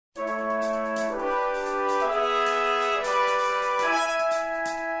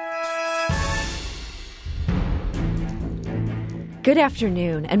Good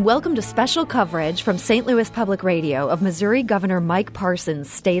afternoon, and welcome to special coverage from St. Louis Public Radio of Missouri Governor Mike Parson's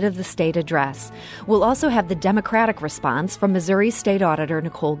State of the State address. We'll also have the Democratic response from Missouri State Auditor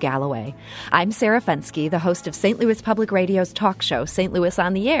Nicole Galloway. I'm Sarah Fenske, the host of St. Louis Public Radio's talk show, St. Louis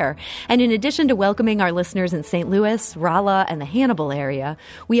on the Air. And in addition to welcoming our listeners in St. Louis, Rolla, and the Hannibal area,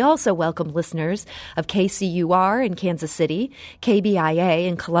 we also welcome listeners of KCUR in Kansas City, KBIA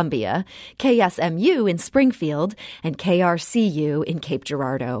in Columbia, KSMU in Springfield, and KRCU in Cape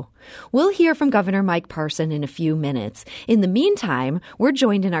Girardeau. We'll hear from Governor Mike Parson in a few minutes. In the meantime, we're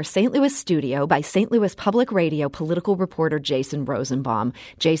joined in our St. Louis studio by St. Louis Public Radio political reporter Jason Rosenbaum.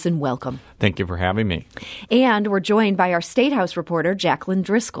 Jason, welcome. Thank you for having me. And we're joined by our State House reporter, Jacqueline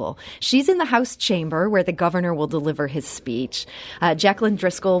Driscoll. She's in the House chamber where the governor will deliver his speech. Jacqueline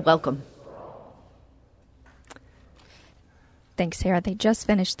Driscoll, welcome. Thanks, Sarah. They just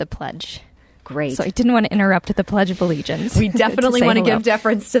finished the pledge. Great. So I didn't want to interrupt the Pledge of Allegiance. We definitely want to give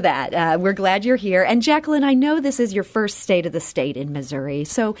deference to that. We're glad you're here. And Jacqueline, I know this is your first State of the State in Missouri.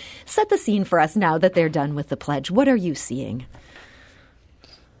 So set the scene for us now that they're done with the pledge. What are you seeing?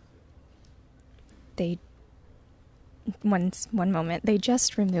 One moment. They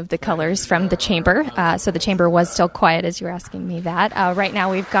just removed the colors from the chamber. So the chamber was still quiet as you were asking me that. Right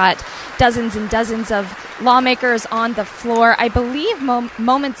now we've got dozens and dozens of lawmakers on the floor. I believe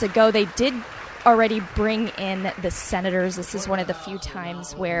moments ago they did already bring in the senators. This is one of the few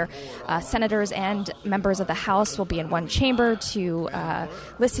times where senators and members of the House will be in one chamber to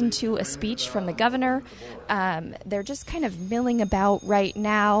listen to a speech from the governor. They're just kind of milling about right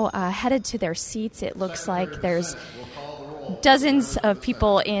now, headed to their seats. It looks like there's dozens of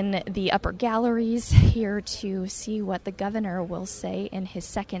people in the upper galleries here to see what the governor will say in his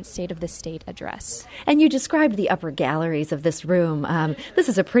second State of the State address. And you described the upper galleries of this room. This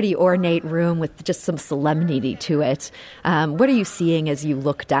is a pretty ornate room with just some solemnity to it. What are you seeing as you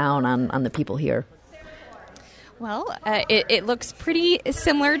look down on the people here? Well, it looks pretty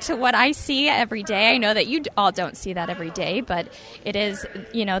similar to what I see every day. I know that you all don't see that every day, but it is,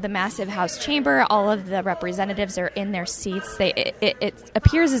 the massive House chamber. All of the representatives are in their seats. It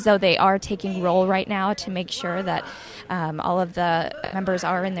appears as though they are taking roll right now to make sure that all of the members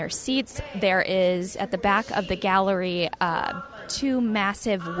are in their seats. There is, at the back of the gallery, two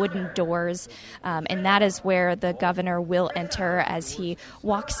massive wooden doors, and that is where the governor will enter. As he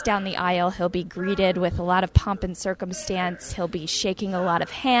walks down the aisle, he'll be greeted with a lot of pomp and circumstance. He'll be shaking a lot of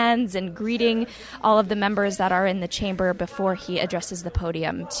hands and greeting all of the members that are in the chamber before he addresses the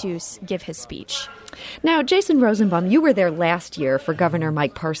podium to give his speech. Now, Jason Rosenbaum, you were there last year for Governor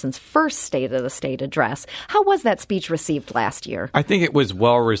Mike Parson's first State of the State address. How was that speech received last year? I think it was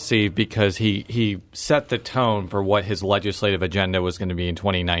well received because he set the tone for what his legislative agenda was going to be in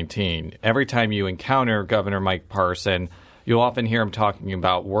 2019. Every time you encounter Governor Mike Parson, you'll often hear him talking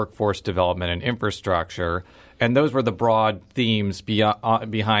about workforce development and infrastructure, and those were the broad themes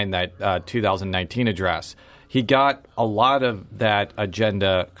behind that 2019 address. He got a lot of that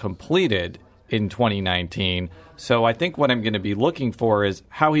agenda completed in 2019. So I think what I'm going to be looking for is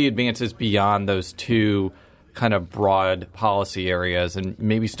how he advances beyond those two kind of broad policy areas and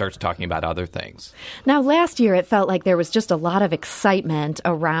maybe starts talking about other things. Now, last year, it felt like there was just a lot of excitement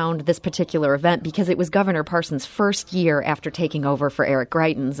around this particular event because it was Governor Parson's first year after taking over for Eric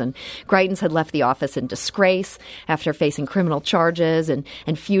Greitens. And Greitens had left the office in disgrace after facing criminal charges and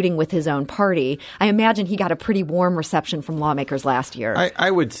feuding with his own party. I imagine he got a pretty warm reception from lawmakers last year.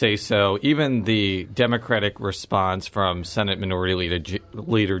 I would say so. Even the Democratic response from Senate Minority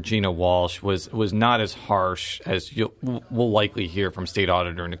Leader Gina Walsh was not as harsh as we'll likely hear from State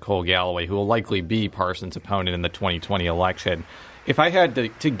Auditor Nicole Galloway, who will likely be Parson's opponent in the 2020 election. If I had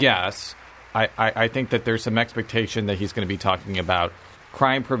to guess, I think that there's some expectation that he's going to be talking about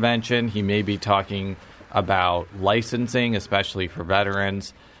crime prevention. He may be talking about licensing, especially for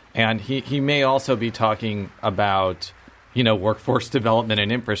veterans. And he may also be talking about, workforce development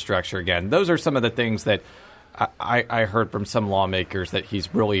and infrastructure again. Those are some of the things that I heard from some lawmakers that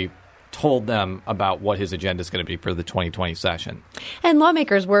he's really told them about what his agenda is going to be for the 2020 session. And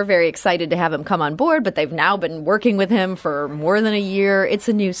lawmakers were very excited to have him come on board, but they've now been working with him for more than a year. It's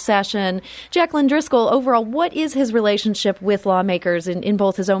a new session. Jacqueline Driscoll, overall, what is his relationship with lawmakers in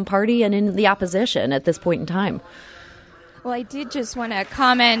both his own party and in the opposition at this point in time? Well, I did just want to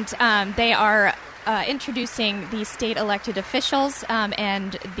comment. They are introducing the state elected officials,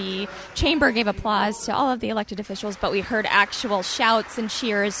 and the chamber gave applause to all of the elected officials, but we heard actual shouts and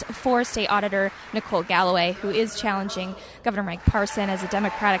cheers for State Auditor Nicole Galloway, who is challenging Governor Mike Parson as a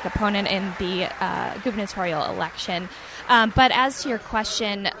Democratic opponent in the gubernatorial election. But as to your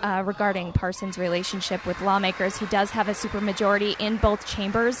question regarding Parson's relationship with lawmakers, he does have a supermajority in both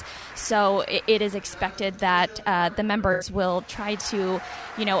chambers, so it is expected that the members will try to,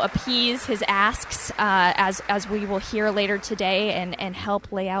 appease his asks, as we will hear later today, and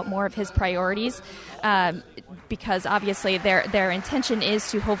help lay out more of his priorities, because obviously their intention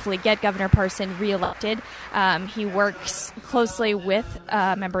is to hopefully get Governor Parson reelected. He works closely with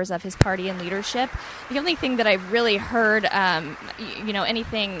members of his party and leadership. The only thing that I've really heard,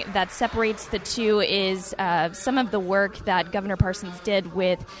 anything that separates the two is some of the work that Governor Parsons did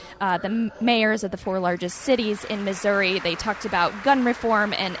with the mayors of the 4 largest cities in Missouri. They talked about gun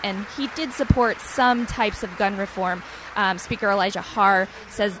reform, and he did support some types of gun reform. Speaker Elijah Haar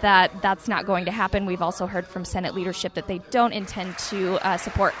says that that's not going to happen. We've also heard from Senate leadership that they don't intend to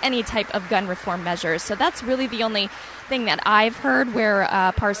support any type of gun reform measures. So that's really the only thing that I've heard where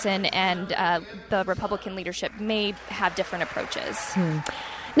Parson and the Republican leadership may have different approaches.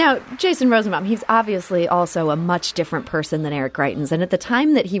 Now, Jason Rosenbaum, he's obviously also a much different person than Eric Greitens. And at the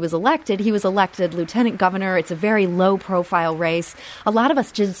time that he was elected lieutenant governor. It's a very low-profile race. A lot of us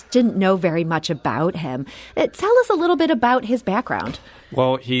just didn't know very much about him. Tell us a little bit about his background.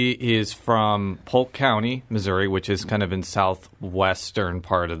 Well, he is from Polk County, Missouri, which is kind of in southwestern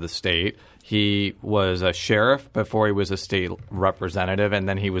part of the state. He was a sheriff before he was a state representative, and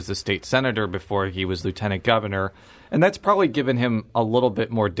then he was a state senator before he was lieutenant governor. And that's probably given him a little bit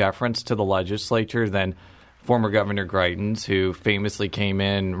more deference to the legislature than former Governor Greitens, who famously came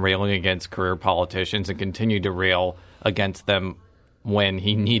in railing against career politicians and continued to rail against them when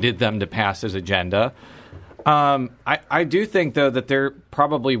he needed them to pass his agenda. I do think, though, that there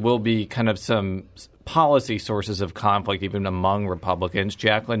probably will be kind of some policy sources of conflict even among Republicans.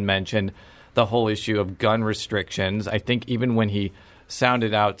 Jacqueline mentioned the whole issue of gun restrictions. I think even when he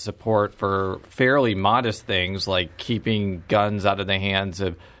sounded out support for fairly modest things like keeping guns out of the hands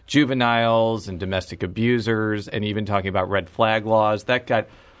of juveniles and domestic abusers, and even talking about red flag laws, that got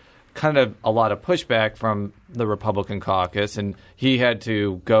kind of a lot of pushback from the Republican caucus, and he had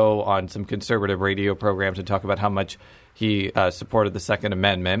to go on some conservative radio programs and talk about how much he supported the Second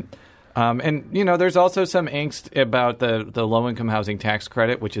Amendment. There's also some angst about the low-income housing tax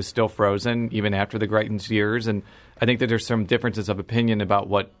credit, which is still frozen even after the Greitens years. And I think that there's some differences of opinion about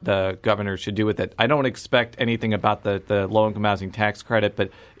what the governor should do with it. I don't expect anything about the low-income housing tax credit, but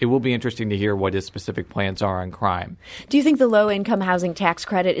it will be interesting to hear what his specific plans are on crime. Do you think the low-income housing tax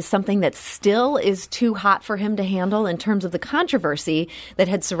credit is something that still is too hot for him to handle in terms of the controversy that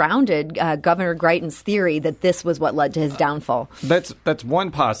had surrounded Governor Greitens' theory that this was what led to his downfall? That's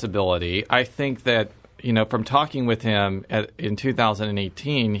one possibility. I think that, from talking with him in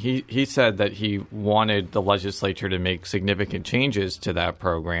 2018, he said that he wanted the legislature to make significant changes to that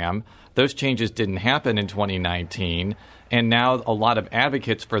program. Those changes didn't happen in 2019, and now a lot of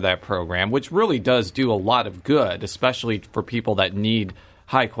advocates for that program, which really does do a lot of good, especially for people that need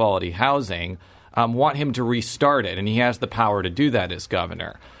high-quality housing, want him to restart it, and he has the power to do that as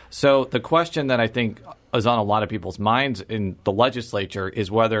governor. So the question that I think is on a lot of people's minds in the legislature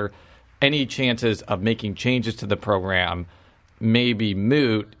is whether any chances of making changes to the program may be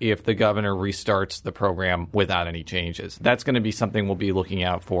moot if the governor restarts the program without any changes. That's going to be something we'll be looking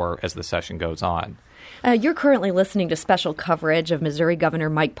out for as the session goes on. You're currently listening to special coverage of Missouri Governor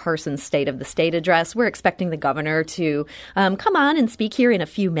Mike Parson's State of the State address. We're expecting the governor to come on and speak here in a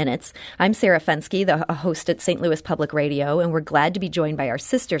few minutes. I'm Sarah Fenske, the host at St. Louis Public Radio, and we're glad to be joined by our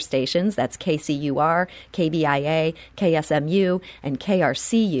sister stations. That's KCUR, KBIA, KSMU, and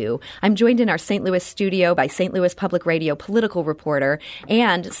KRCU. I'm joined in our St. Louis studio by St. Louis Public Radio political reporter,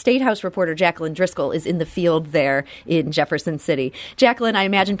 and State House reporter Jacqueline Driscoll is in the field there in Jefferson City. Jacqueline, I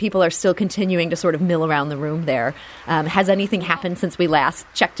imagine people are still continuing to sort of mill around the room there. Has anything happened since we last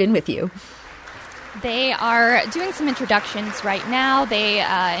checked in with you? They are doing some introductions right now. They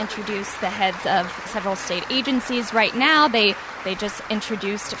introduced the heads of several state agencies right now. They just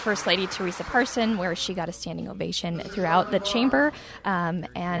introduced First Lady Teresa Parson, where she got a standing ovation throughout the chamber.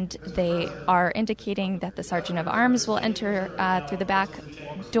 And they are indicating that the Sergeant of Arms will enter through the back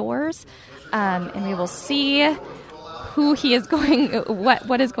doors. And we will see who he is going,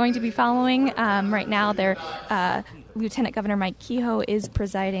 what is going to be following. Right now, their Lieutenant Governor Mike Kehoe is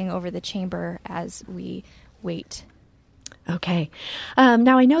presiding over the chamber as we wait. Okay.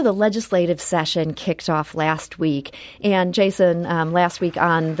 Now, I know the legislative session kicked off last week. And Jason, last week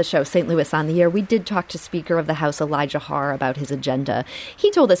on the show, St. Louis on the Air, we did talk to Speaker of the House Elijah Haahr about his agenda.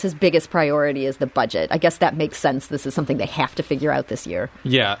 He told us his biggest priority is the budget. I guess that makes sense. This is something they have to figure out this year.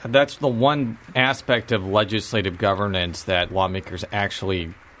 Yeah, that's the one aspect of legislative governance that lawmakers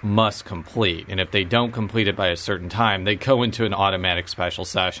actually must complete. And if they don't complete it by a certain time, they go into an automatic special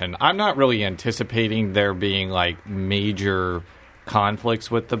session. I'm not really anticipating there being like major conflicts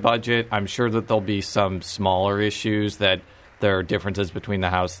with the budget. I'm sure that there'll be some smaller issues that there are differences between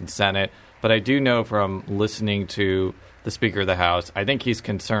the House and Senate. But I do know from listening to the Speaker of the House, I think he's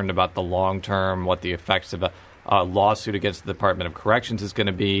concerned about the long term, what the effects of a lawsuit against the Department of Corrections is going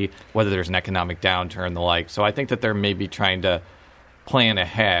to be, whether there's an economic downturn and the like. So I think that they're maybe trying to plan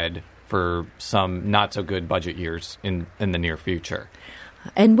ahead for some not-so-good budget years in the near future.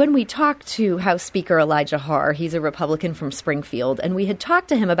 And when we talked to House Speaker Elijah Haahr, he's a Republican from Springfield, and we had talked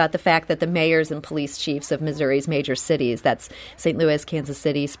to him about the fact that the mayors and police chiefs of Missouri's major cities, that's St. Louis, Kansas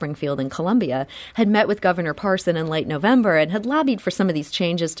City, Springfield, and Columbia, had met with Governor Parson in late November and had lobbied for some of these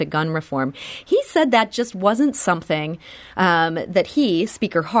changes to gun reform. He said that just wasn't something that he,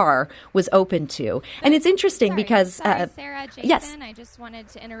 Speaker Haahr, was open to. And it's interesting because... Sarah, Jason, yes. I just wanted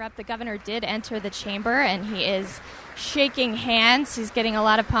to interrupt. The governor did enter the chamber, and he is shaking hands. He's getting a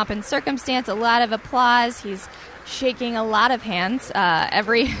lot of pomp and circumstance, a lot of applause. He's shaking a lot of hands.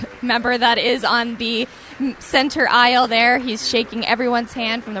 Every member that is on the center aisle there, he's shaking everyone's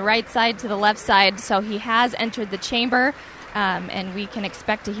hand from the right side to the left side. So he has entered the chamber, and we can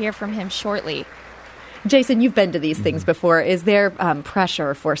expect to hear from him shortly. Jason, you've been to these things before. Is there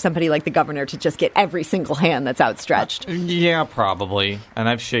pressure for somebody like the governor to just get every single hand that's outstretched? Yeah, probably. And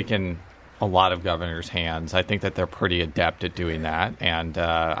I've shaken a lot of governors' hands. I think that they're pretty adept at doing that, and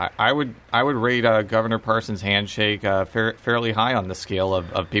I would rate Governor Parsons' handshake fairly high on the scale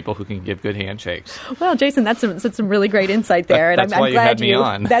of people who can give good handshakes. Well, Jason, that's some really great insight there, and that's I'm why glad you had me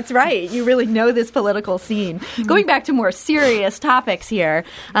on. That's right. You really know this political scene. Going back to more serious topics here,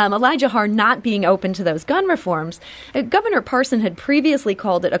 Elijah Haahr not being open to those gun reforms, Governor Parson had previously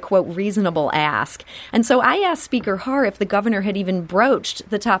called it a, quote, reasonable ask. And so I asked Speaker Haahr if the governor had even broached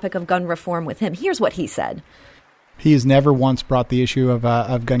the topic of gun reform with him. Here's what he said. He has never once brought the issue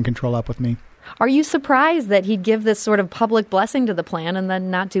of gun control up with me. Are you surprised that he'd give this sort of public blessing to the plan and then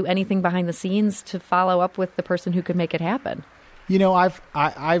not do anything behind the scenes to follow up with the person who could make it happen? You know, I've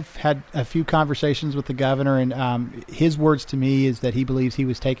had a few conversations with the governor, and his words to me is that he believes he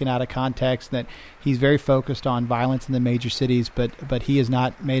was taken out of context, that he's very focused on violence in the major cities, but he has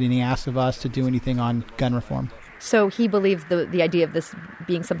not made any asks of us to do anything on gun reform. So he believes the idea of this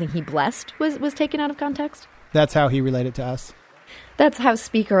being something he blessed was taken out of context? That's how he related to us. That's House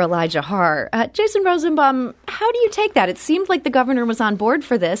Speaker Elijah Haahr. Jason Rosenbaum, how do you take that? It seemed like the governor was on board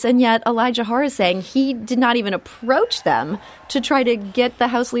for this, and yet Elijah Haahr is saying he did not even approach them to try to get the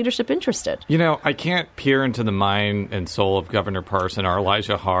House leadership interested. You know, I can't peer into the mind and soul of Governor Parson or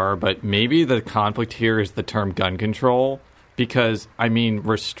Elijah Haahr, but maybe the conflict here is the term gun control. Because, I mean,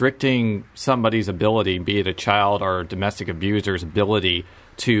 restricting somebody's ability, be it a child or a domestic abuser's ability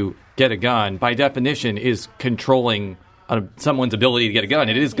to get a gun, by definition, is controlling someone's ability to get a gun.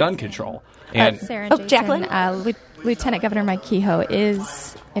 It is gun control. And Sarah and Jason, Jacqueline? Lieutenant Governor Mike Kehoe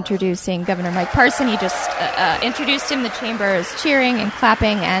is introducing Governor Mike Parson. He just introduced him. The chamber is cheering and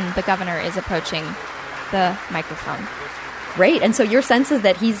clapping, and the governor is approaching the microphone. Great. And so your sense is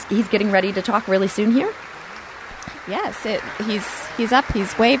that he's getting ready to talk really soon here? Yes, he's up,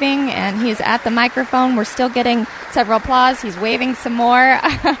 he's waving, and he's at the microphone. We're still getting several applause. He's waving some more.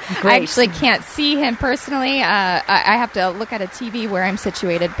 I actually can't see him personally. I have to look at a TV where I'm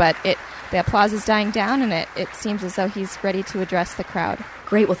situated, but the applause is dying down, and it seems as though he's ready to address the crowd.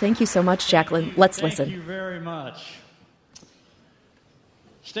 Great. Well, thank you so much, Jacqueline. Let's listen. Thank you very much.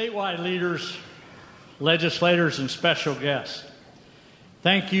 Statewide leaders, legislators, and special guests,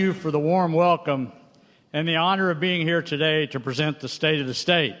 thank you for the warm welcome and the honor of being here today to present the State of the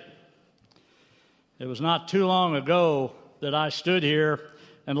State. It was not too long ago that I stood here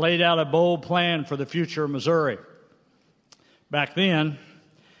and laid out a bold plan for the future of Missouri. Back then,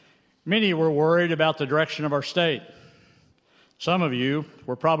 many were worried about the direction of our state. Some of you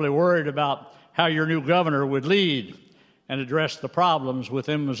were probably worried about how your new governor would lead and address the problems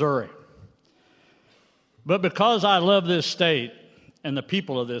within Missouri. But because I love this state and the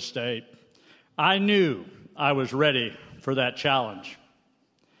people of this state, I knew I was ready for that challenge.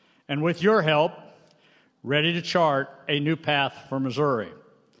 And with your help, ready to chart a new path for Missouri.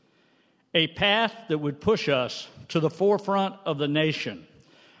 A path that would push us to the forefront of the nation,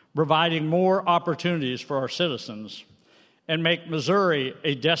 providing more opportunities for our citizens and make Missouri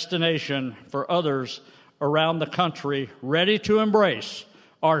a destination for others around the country ready to embrace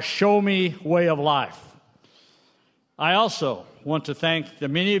our Show Me way of life. I also want to thank the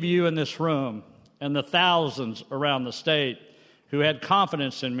many of you in this room and the thousands around the state who had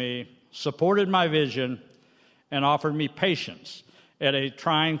confidence in me, supported my vision, and offered me patience at a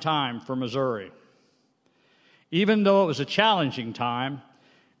trying time for Missouri. Even though it was a challenging time,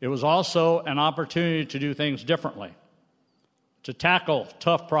 it was also an opportunity to do things differently, to tackle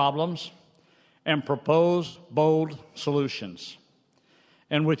tough problems and propose bold solutions.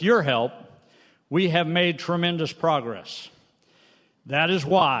 And with your help, we have made tremendous progress. That is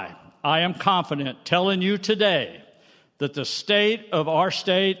why I am confident telling you today that the state of our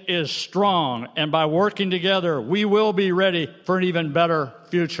state is strong, and by working together, we will be ready for an even better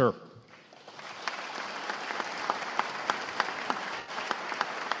future.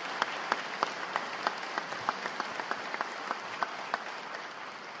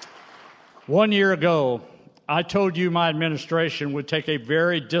 One year ago, I told you my administration would take a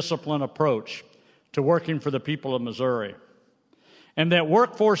very disciplined approach to working for the people of Missouri, and that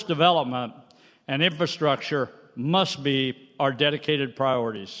workforce development and infrastructure must be our dedicated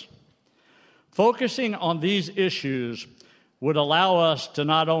priorities. Focusing on these issues would allow us to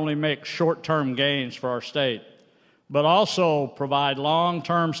not only make short-term gains for our state, but also provide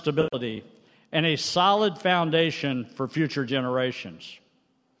long-term stability and a solid foundation for future generations.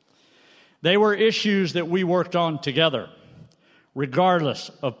 They were issues that we worked on together,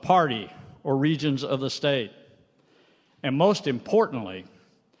 regardless of party or regions of the state. And most importantly,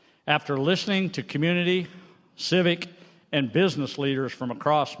 after listening to community, civic, and business leaders from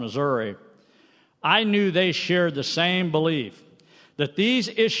across Missouri, I knew they shared the same belief that these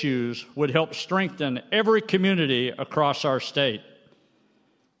issues would help strengthen every community across our state.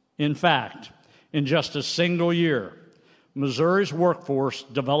 In fact, in just a single year, Missouri's workforce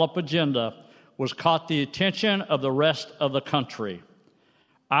development agenda was caught the attention of the rest of the country.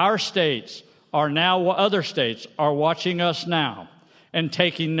 Other states are watching us now and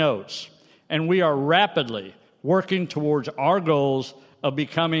taking notes, and we are rapidly working towards our goals of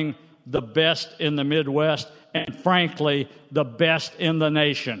becoming the best in the Midwest and, frankly, the best in the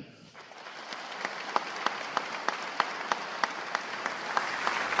nation.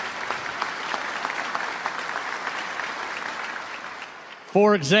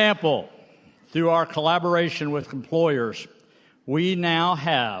 For example, through our collaboration with employers, we now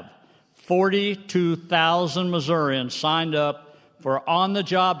have 42,000 Missourians signed up for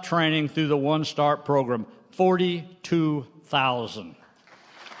on-the-job training through the One Start program. 42,000.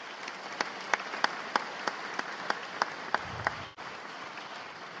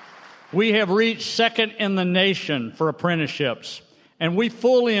 We have reached second in the nation for apprenticeships, and we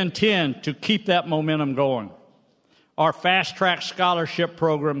fully intend to keep that momentum going. Our Fast Track Scholarship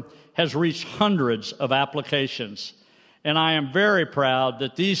program has reached hundreds of applications, and I am very proud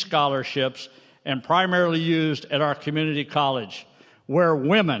that these scholarships are primarily used at our community college, where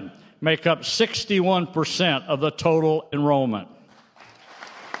women make up 61% of the total enrollment.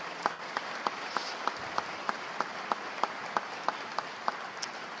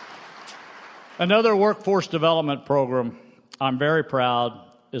 Another workforce development program I'm very proud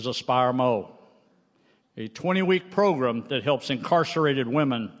is Aspire Mo, a 20-week program that helps incarcerated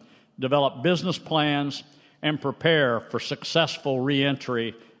women develop business plans and prepare for successful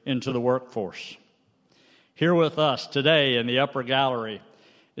reentry into the workforce. Here with us today in the upper gallery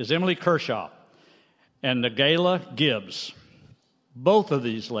is Emily Kershaw and Nagayla Gibbs. Both of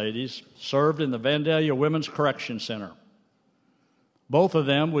these ladies served in the Vandalia Women's Correction Center. Both of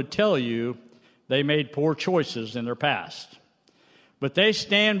them would tell you they made poor choices in their past. But they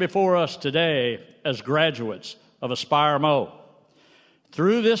stand before us today as graduates of Aspire Mo.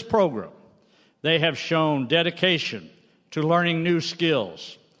 Through this program, they have shown dedication to learning new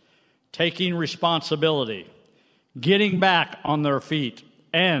skills, taking responsibility, getting back on their feet,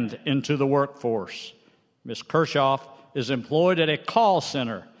 and into the workforce. Ms. Kershaw is employed at a call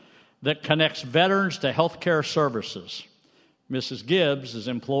center that connects veterans to health care services. Mrs. Gibbs is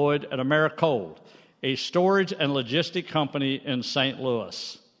employed at Americold, a storage and logistic company in St.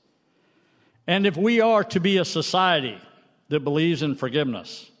 Louis. And if we are to be a society that believes in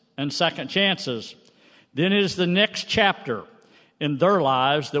forgiveness and second chances, then it is the next chapter in their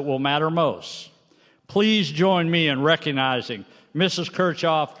lives that will matter most. Please join me in recognizing Mrs.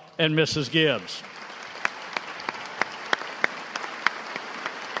 Kershaw and Mrs. Gibbs.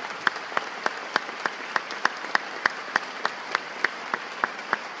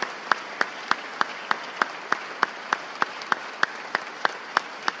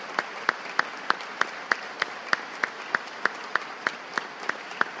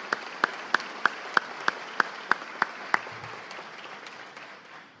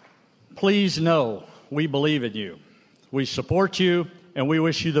 please know we believe in you. We support you, and we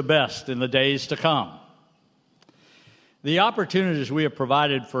wish you the best in the days to come. The opportunities we have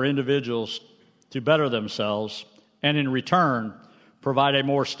provided for individuals to better themselves and in return provide a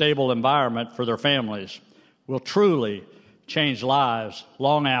more stable environment for their families will truly change lives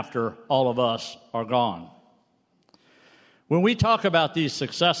long after all of us are gone. When we talk about these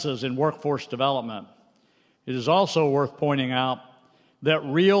successes in workforce development, it is also worth pointing out that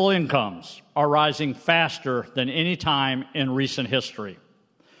real incomes are rising faster than any time in recent history.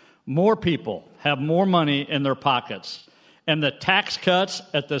 More people have more money in their pockets, and the tax cuts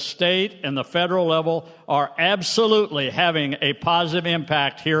at the state and the federal level are absolutely having a positive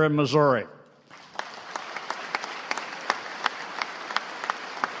impact here in Missouri.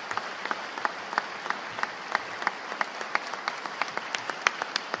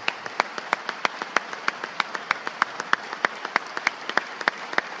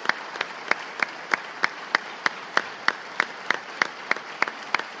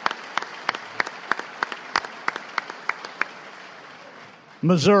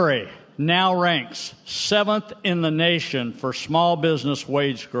 Missouri now ranks 7th in the nation for small business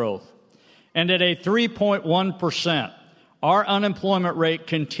wage growth. And at a 3.1%, our unemployment rate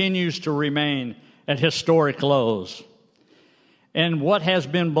continues to remain at historic lows, and what has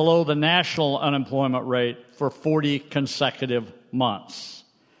been below the national unemployment rate for 40 consecutive months.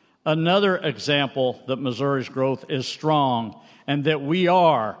 Another example that Missouri's growth is strong and that we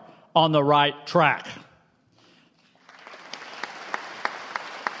are on the right track.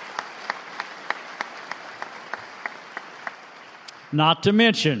 Not to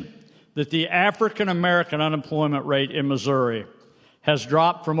mention that the African American unemployment rate in Missouri has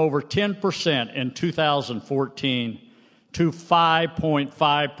dropped from over 10% in 2014 to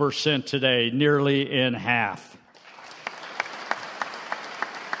 5.5% today, nearly in half.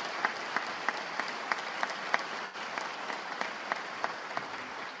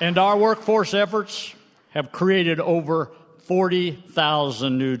 And our workforce efforts have created over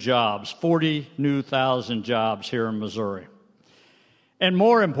 40,000 new jobs, 40,000 jobs here in Missouri. And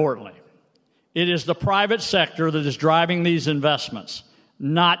more importantly, it is the private sector that is driving these investments,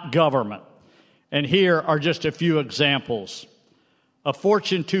 not government. And here are just a few examples. A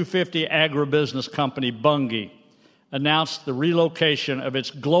Fortune 250 agribusiness company, Bunge, announced the relocation of its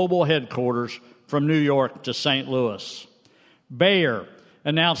global headquarters from New York to St. Louis. Bayer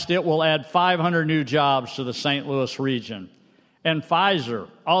announced it will add 500 new jobs to the St. Louis region. And Pfizer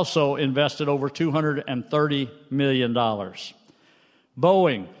also invested over $230 million.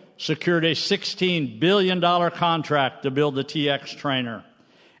 Boeing secured a $16 billion contract to build the TX trainer.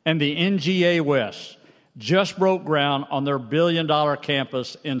 And the NGA West just broke ground on their billion-dollar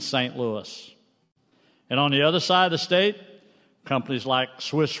campus in St. Louis. And on the other side of the state, companies like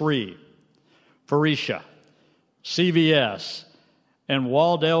Swiss Re, Faurecia, CVS, and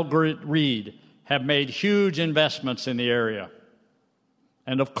Waddell Reed have made huge investments in the area.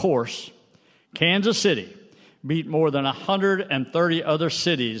 And of course, Kansas City beat more than 130 other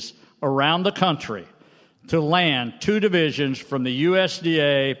cities around the country to land 2 divisions from the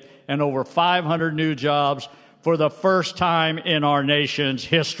USDA and over 500 new jobs for the first time in our nation's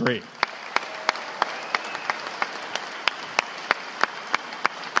history.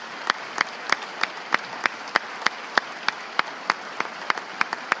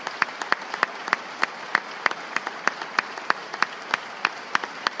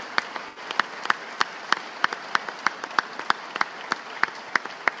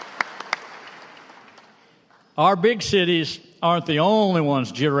 Our big cities aren't the only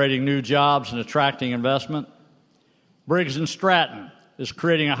ones generating new jobs and attracting investment. Briggs & Stratton is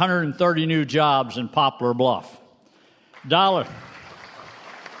creating 130 new jobs in Poplar Bluff. Dollar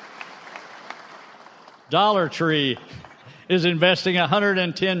Tree is investing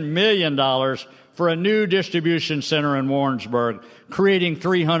 $110 million for a new distribution center in Warrensburg, creating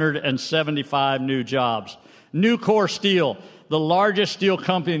 375 new jobs. Nucor Steel, the largest steel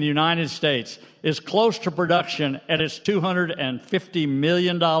company in the United States, is close to production at its $250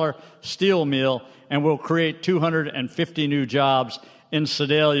 million steel mill and will create 250 new jobs in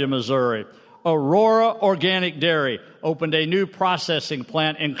Sedalia, Missouri. Aurora Organic Dairy opened a new processing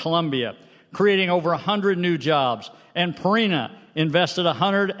plant in Columbia, creating over 100 new jobs. And Purina invested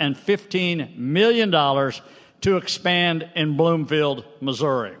 $115 million to expand in Bloomfield,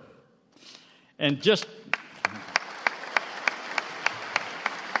 Missouri.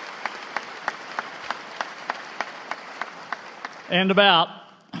 And about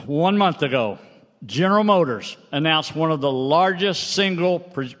 1 month ago, General Motors announced one of the largest single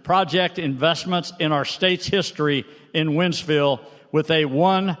project investments in our state's history in Wentzville with a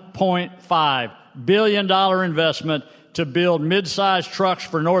 $1.5 billion investment to build mid-sized trucks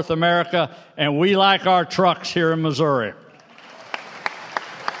for North America, and we like our trucks here in Missouri.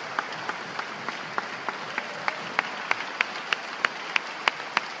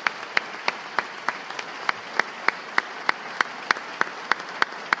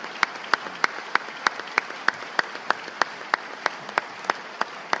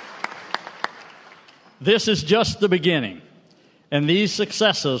 This is just the beginning, and these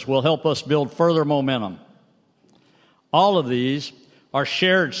successes will help us build further momentum. All of these are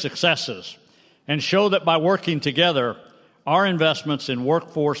shared successes and show that by working together, our investments in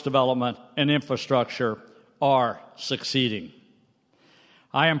workforce development and infrastructure are succeeding.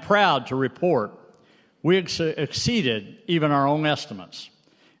 I am proud to report we exceeded even our own estimates,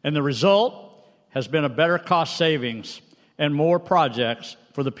 and the result has been a better cost savings and more projects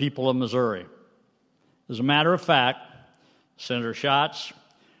for the people of Missouri. As a matter of fact, Senator Schatz,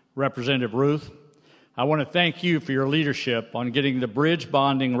 Representative Ruth, I want to thank you for your leadership on getting the bridge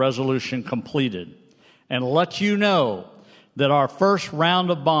bonding resolution completed and let you know that our first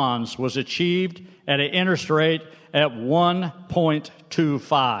round of bonds was achieved at an interest rate at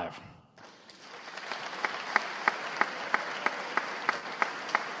 1.25.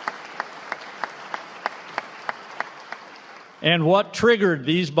 And what triggered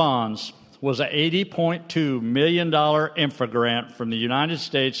these bonds was an $80.2 million infra grant from the United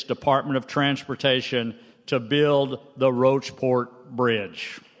States Department of Transportation to build the Rocheport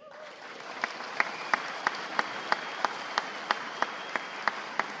Bridge.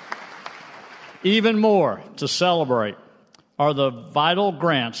 Even more to celebrate are the vital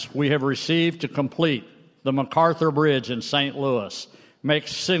grants we have received to complete the MacArthur Bridge in St. Louis, make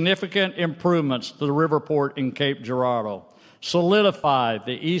significant improvements to the Riverport in Cape Girardeau, solidify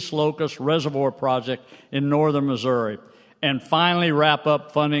the East Locust Reservoir project in northern Missouri, and finally wrap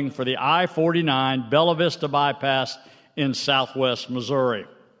up funding for the I-49 Bella Vista bypass in southwest Missouri.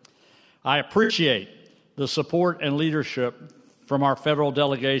 I appreciate the support and leadership from our federal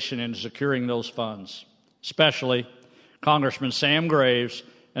delegation in securing those funds, especially Congressman Sam Graves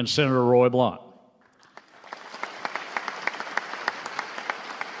and Senator Roy Blunt.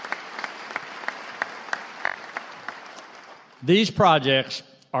 These projects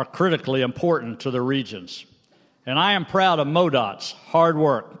are critically important to the regions, and I am proud of MoDOT's hard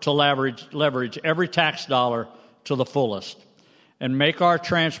work to leverage every tax dollar to the fullest and make our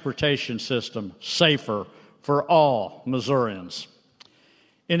transportation system safer for all Missourians.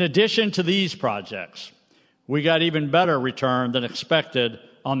 In addition to these projects, we got even better return than expected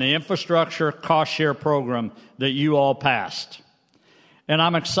on the infrastructure cost share program that you all passed. And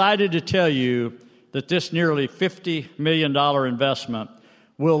I'm excited to tell you that this nearly $50 million investment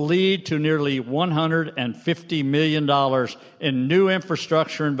will lead to nearly $150 million in new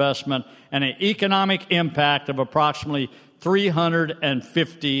infrastructure investment and an economic impact of approximately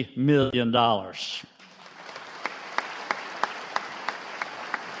 $350 million.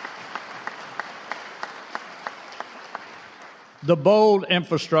 The bold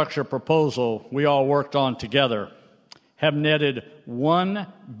infrastructure proposal we all worked on together have netted $1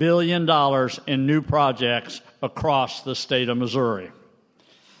 billion in new projects across the state of Missouri.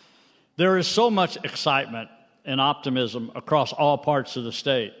 There is so much excitement and optimism across all parts of the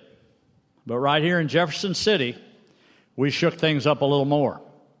state. But right here in Jefferson City, we shook things up a little more.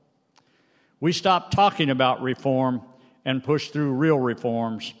 We stopped talking about reform and pushed through real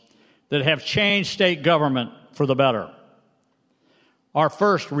reforms that have changed state government for the better. Our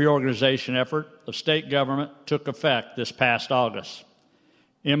first reorganization effort of state government took effect this past August,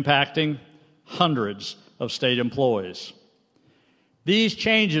 impacting hundreds of state employees. These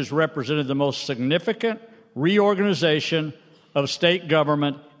changes represented the most significant reorganization of state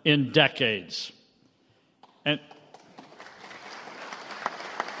government in decades. And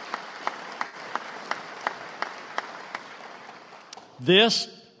this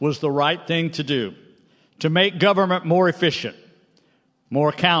was the right thing to do, to make government more efficient, more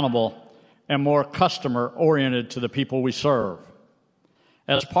accountable, and more customer-oriented to the people we serve.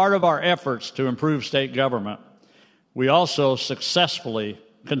 As part of our efforts to improve state government, we also successfully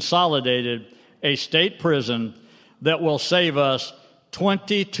consolidated a state prison that will save us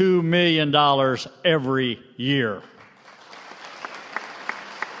 $22 million every year.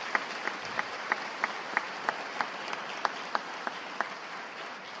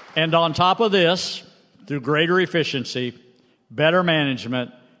 And on top of this, through greater efficiency, better management,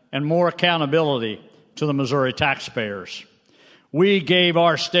 and more accountability to the Missouri taxpayers, we gave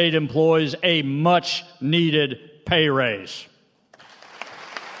our state employees a much-needed pay raise.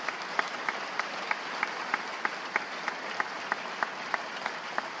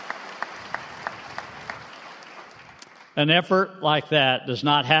 An effort like that does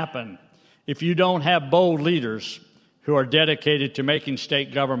not happen if you don't have bold leaders who are dedicated to making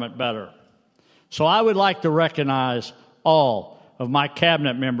state government better. So I would like to recognize all of my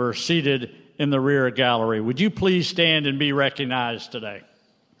cabinet members seated in the rear gallery. Would you please stand and be recognized today?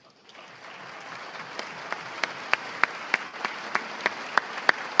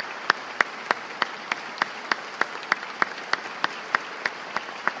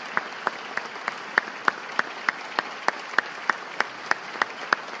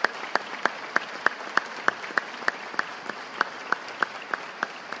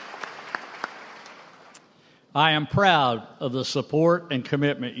 I am proud of the support and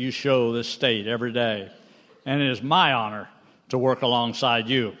commitment you show this state every day, and it is my honor to work alongside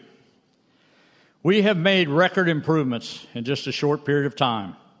you. We have made record improvements in just a short period of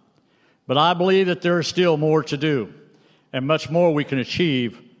time, but I believe that there is still more to do and much more we can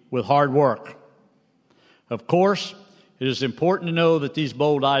achieve with hard work. Of course, it is important to know that these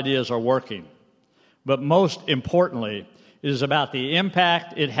bold ideas are working, but most importantly, it is about the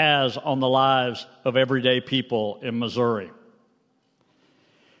impact it has on the lives of everyday people in Missouri.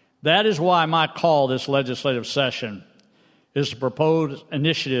 That is why my call this legislative session is to propose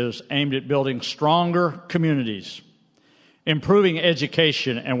initiatives aimed at building stronger communities, improving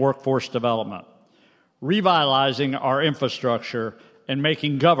education and workforce development, revitalizing our infrastructure, and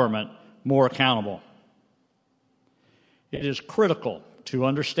making government more accountable. It is critical to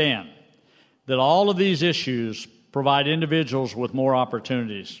understand that all of these issues provide individuals with more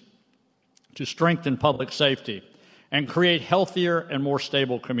opportunities to strengthen public safety and create healthier and more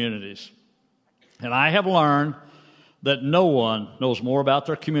stable communities. And I have learned that no one knows more about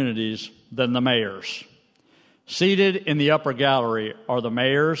their communities than the mayors. Seated in the upper gallery are the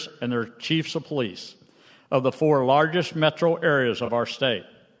mayors and their chiefs of police of the 4 largest metro areas of our state.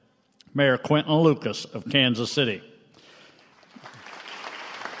 Mayor Quentin Lucas of Kansas City,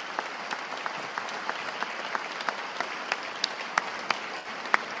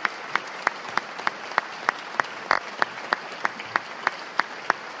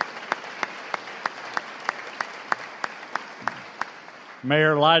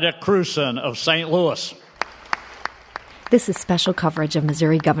 Mayor Lyda Krewson of St. Louis. This is special coverage of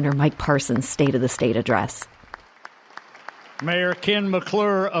Missouri Governor Mike Parson's State of the State address. Mayor Ken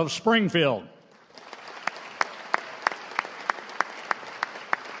McClure of Springfield.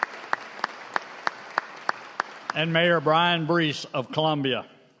 And Mayor Brian Brees of Columbia.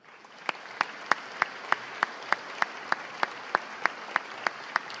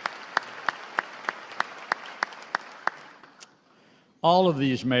 All of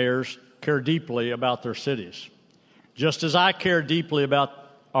these mayors care deeply about their cities, just as I care deeply about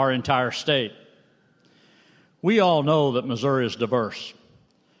our entire state. We all know that Missouri is diverse,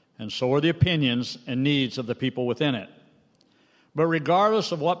 and so are the opinions and needs of the people within it. But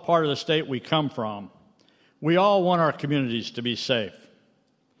regardless of what part of the state we come from, we all want our communities to be safe.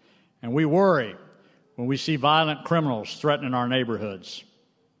 And we worry when we see violent criminals threatening our neighborhoods.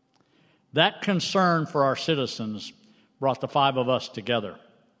 That concern for our citizens brought the 5 of us together.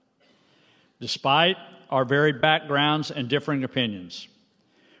 Despite our varied backgrounds and differing opinions,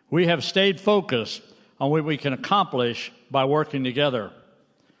 we have stayed focused on what we can accomplish by working together,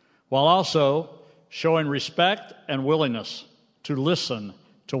 while also showing respect and willingness to listen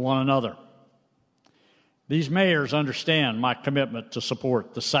to one another. These mayors understand my commitment to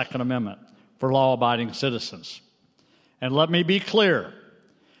support the Second Amendment for law-abiding citizens. And let me be clear,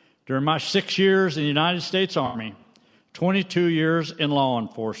 during my 6 years in the United States Army, 22 years in law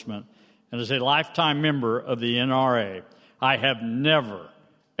enforcement, and as a lifetime member of the NRA, I have never,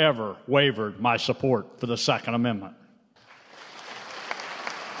 ever wavered my support for the Second Amendment.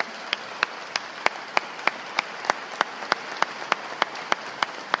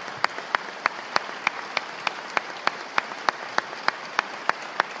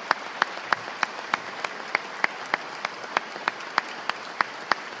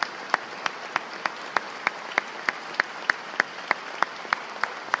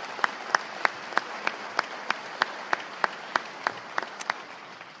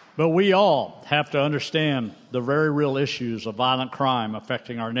 But we all have to understand the very real issues of violent crime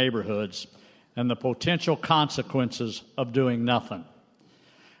affecting our neighborhoods and the potential consequences of doing nothing.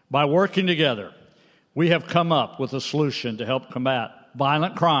 By working together, we have come up with a solution to help combat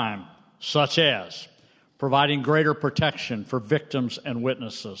violent crime, such as providing greater protection for victims and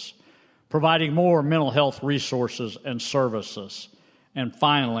witnesses, providing more mental health resources and services, and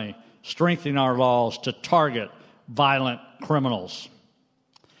finally, strengthening our laws to target violent criminals.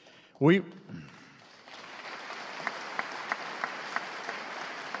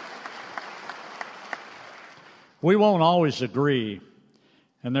 We won't always agree,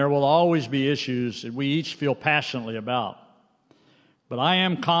 and there will always be issues that we each feel passionately about. But I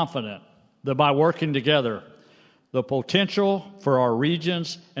am confident that by working together, the potential for our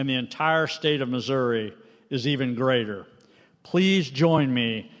regions and the entire state of Missouri is even greater. Please join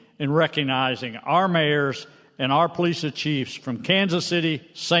me in recognizing our mayors and our police chiefs from Kansas City,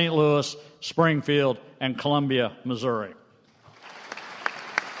 St. Louis, Springfield, and Columbia, Missouri.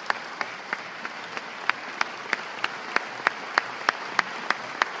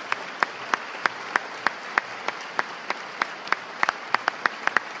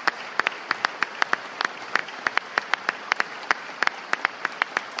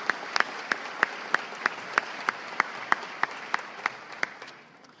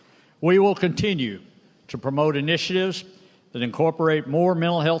 We will continue to promote initiatives that incorporate more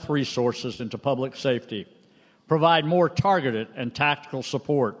mental health resources into public safety, provide more targeted and tactical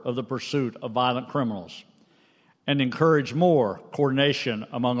support of the pursuit of violent criminals, and encourage more coordination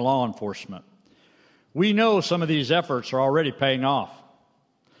among law enforcement. We know some of these efforts are already paying off.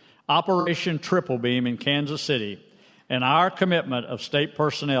 Operation Triple Beam in Kansas City and our commitment of state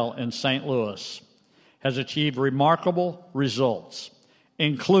personnel in St. Louis has achieved remarkable results,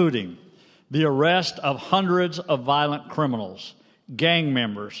 including the arrest of hundreds of violent criminals, gang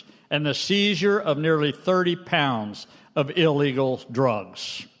members, and the seizure of nearly 30 pounds of illegal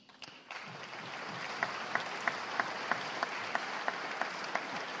drugs.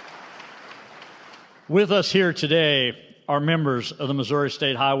 With us here today are members of the Missouri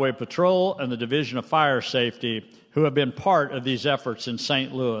State Highway Patrol and the Division of Fire Safety who have been part of these efforts in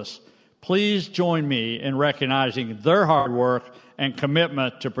St. Louis. Please join me in recognizing their hard work and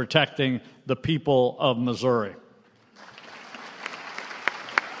commitment to protecting the people of Missouri.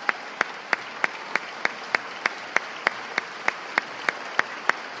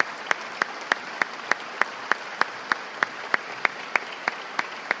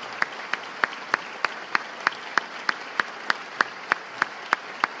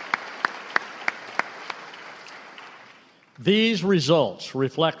 These results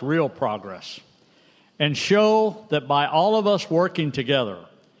reflect real progress and show that by all of us working together,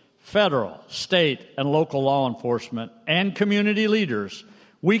 federal, state, and local law enforcement and community leaders,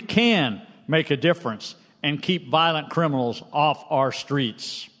 we can make a difference and keep violent criminals off our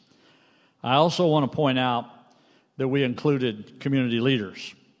streets. I also want to point out that we included community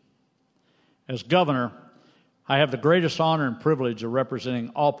leaders. As governor, I have the greatest honor and privilege of representing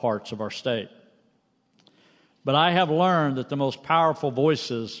all parts of our state. But I have learned that the most powerful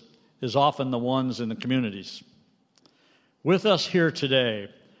voices is often the ones in the communities. With us here today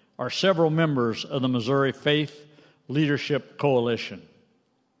are several members of the Missouri Faith Leadership Coalition.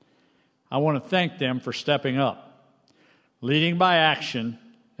 I want to thank them for stepping up, leading by action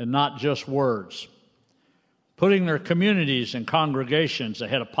and not just words, putting their communities and congregations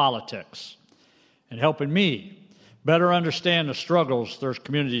ahead of politics, and helping me better understand the struggles their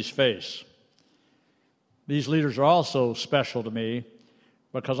communities face. These leaders are also special to me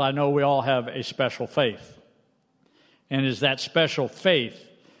because I know we all have a special faith. And it's that special faith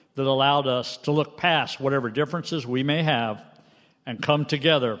that allowed us to look past whatever differences we may have and come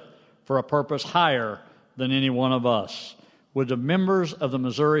together for a purpose higher than any one of us. Would the members of the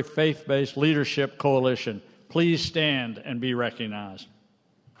Missouri Faith-Based Leadership Coalition please stand and be recognized?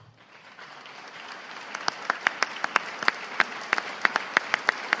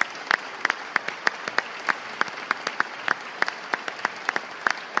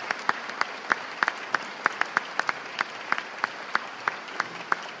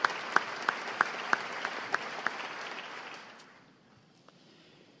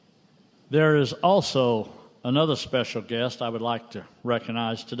 There is also another special guest I would like to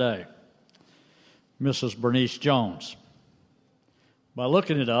recognize today, Mrs. Bernice Jones. By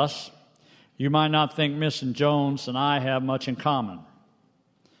looking at us, you might not think Mrs. Jones and I have much in common.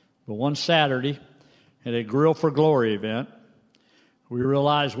 But one Saturday, at a Grill for Glory event, we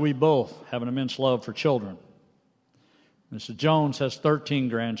realized we both have an immense love for children. Mrs. Jones has 13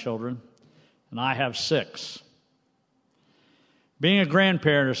 grandchildren, and I have 6. Being a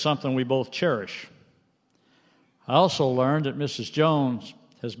grandparent is something we both cherish. I also learned that Mrs. Jones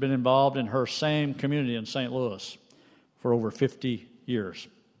has been involved in her same community in St. Louis for over 50 years,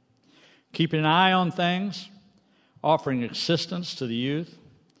 keeping an eye on things, offering assistance to the youth,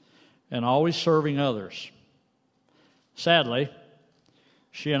 and always serving others. Sadly,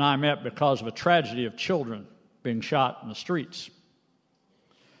 she and I met because of a tragedy of children being shot in the streets.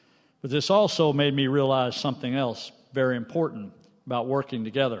 But this also made me realize something else very important about working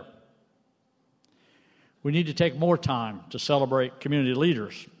together. We need to take more time to celebrate community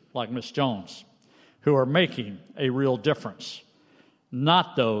leaders like Ms. Jones, who are making a real difference,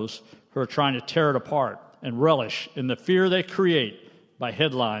 not those who are trying to tear it apart and relish in the fear they create by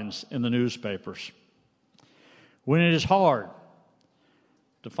headlines in the newspapers. When it is hard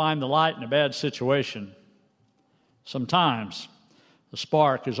to find the light in a bad situation, sometimes the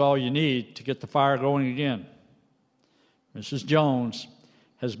spark is all you need to get the fire going again. Mrs. Jones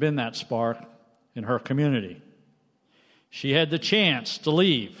has been that spark in her community. She had the chance to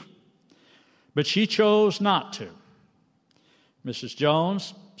leave, but she chose not to. Mrs.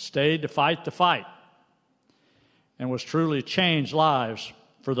 Jones stayed to fight the fight and was truly changed lives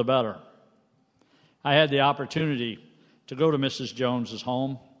for the better. I had the opportunity to go to Mrs. Jones's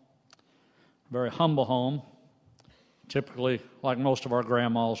home, a very humble home, typically like most of our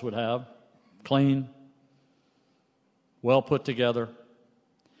grandmas would have, clean, well put together.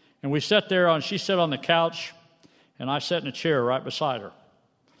 And we sat there, she sat on the couch, and I sat in a chair right beside her.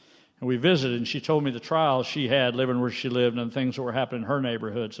 And we visited, and she told me the trials she had living where she lived and the things that were happening in her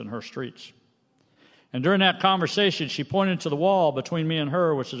neighborhoods and her streets. And during that conversation, she pointed to the wall between me and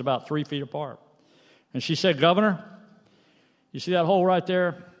her, which is about 3 feet apart. And she said, "Governor, you see that hole right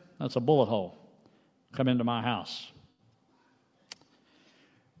there? That's a bullet hole. Come into my house."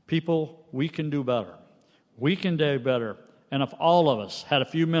 People, we can do better. We can do better. And if all of us had a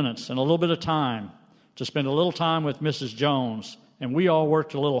few minutes and a little bit of time to spend a little time with Mrs. Jones, and we all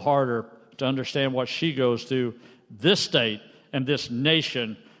worked a little harder to understand what she goes through, this state and this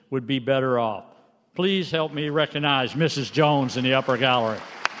nation would be better off. Please help me recognize Mrs. Jones in the upper gallery.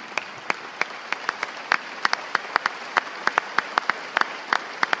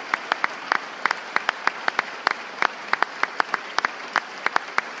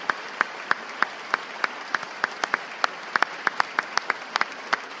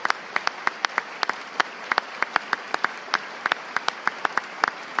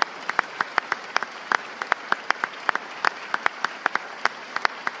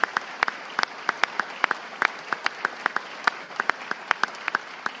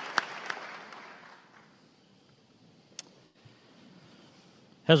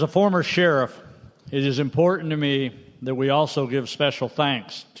 As a former sheriff, it is important to me that we also give special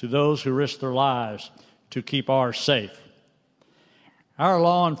thanks to those who risk their lives to keep ours safe. Our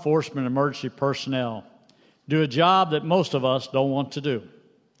law enforcement emergency personnel do a job that most of us don't want to do,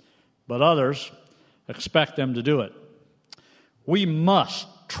 but others expect them to do it. We must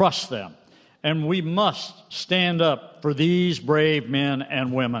trust them, and we must stand up for these brave men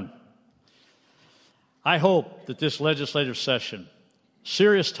and women. I hope that this legislative session,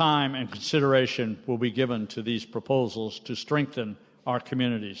 serious time and consideration will be given to these proposals to strengthen our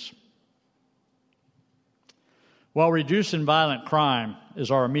communities. While reducing violent crime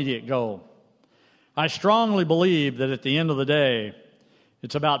is our immediate goal, I strongly believe that at the end of the day,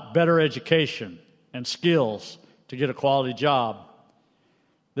 it's about better education and skills to get a quality job,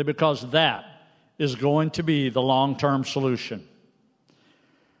 because that is going to be the long-term solution.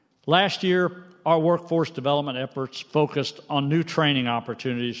 Last year, our workforce development efforts focused on new training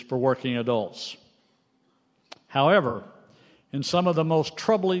opportunities for working adults. However, in some of the most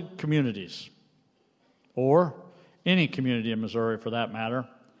troubling communities, or any community in Missouri for that matter,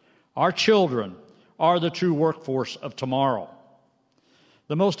 our children are the true workforce of tomorrow.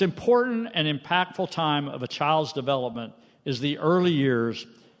 The most important and impactful time of a child's development is the early years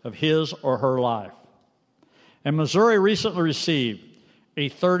of his or her life. And Missouri recently received a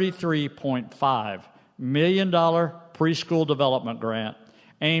 $33.5 million preschool development grant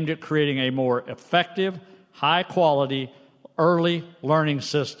aimed at creating a more effective, high-quality, early learning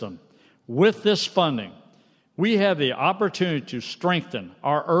system. With this funding, we have the opportunity to strengthen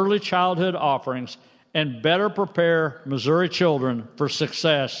our early childhood offerings and better prepare Missouri children for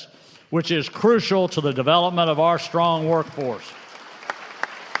success, which is crucial to the development of our strong workforce.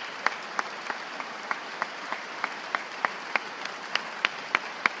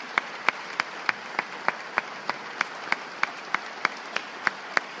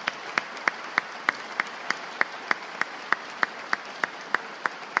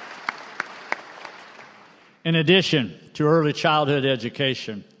 In addition to early childhood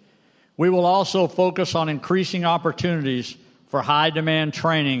education, we will also focus on increasing opportunities for high-demand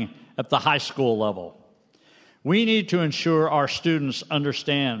training at the high school level. We need to ensure our students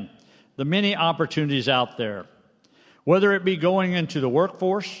understand the many opportunities out there, whether it be going into the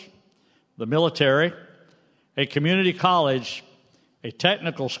workforce, the military, a community college, a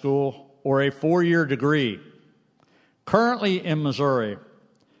technical school, or a 4-year degree. Currently in Missouri,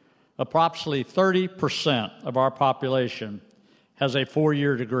 approximately 30% of our population has a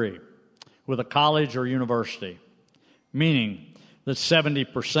 4-year degree with a college or university, meaning that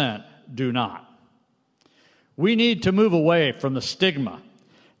 70% do not. We need to move away from the stigma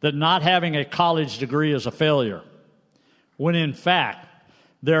that not having a college degree is a failure, when in fact,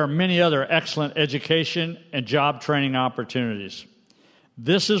 there are many other excellent education and job training opportunities.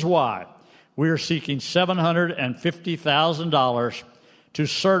 This is why we are seeking $750,000 to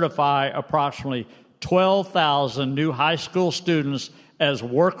certify approximately 12,000 new high school students as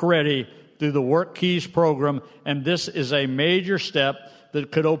work-ready through the Work Keys program, and this is a major step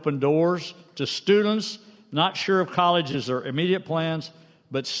that could open doors to students not sure of college is their immediate plans,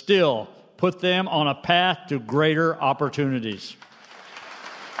 but still put them on a path to greater opportunities.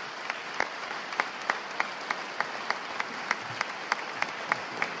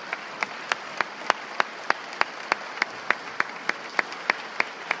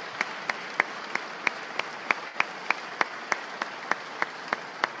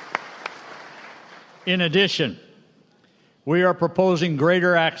 In addition, we are proposing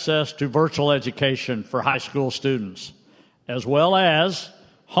greater access to virtual education for high school students, as well as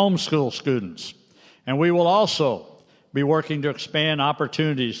homeschool students. And we will also be working to expand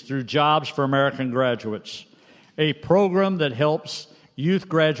opportunities through Jobs for American Graduates, a program that helps youth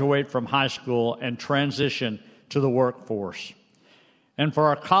graduate from high school and transition to the workforce. And for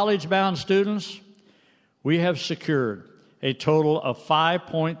our college-bound students, we have secured a total of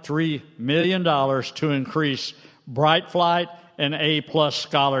 $5.3 million to increase Bright Flight and A+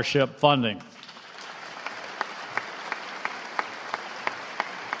 scholarship funding.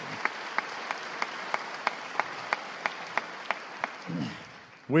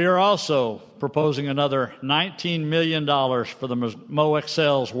 We are also proposing another $19 million for the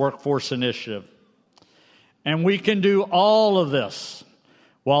MoExcel's Workforce Initiative. And we can do all of this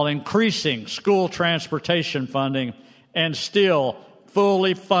while increasing school transportation funding and still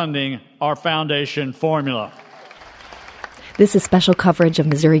fully funding our foundation formula. This is special coverage of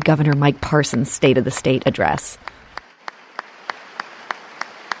Missouri Governor Mike Parson's State of the State address.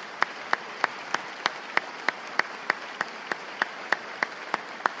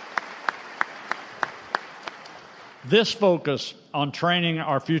 This focus on training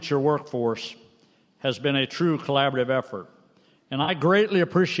our future workforce has been a true collaborative effort, and I greatly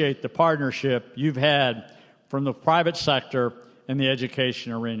appreciate the partnership you've had from the private sector and the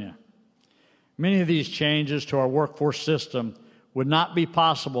education arena. Many of these changes to our workforce system would not be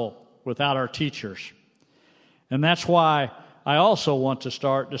possible without our teachers. And that's why I also want to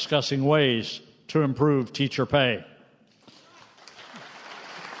start discussing ways to improve teacher pay.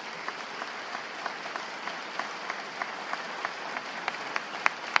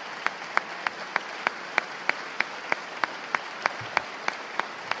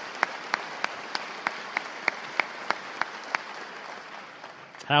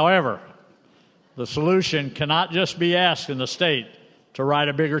 However, the solution cannot just be asking the state to write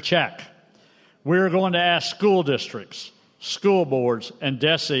a bigger check. We're going to ask school districts, school boards, and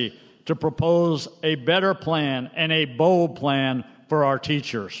DESE to propose a better plan and a bold plan for our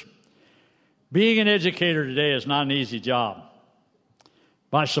teachers. Being an educator today is not an easy job.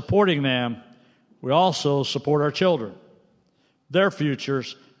 By supporting them, we also support our children, their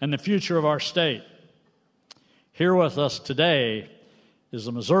futures, and the future of our state. Here with us today is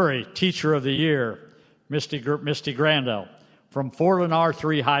the Missouri Teacher of the Year, Misty Grandel, from Fordland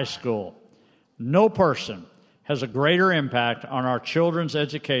R3 High School. No person has a greater impact on our children's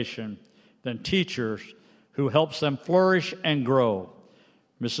education than teachers who helps them flourish and grow.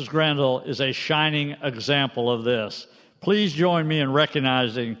 Mrs. Grandel is a shining example of this. Please join me in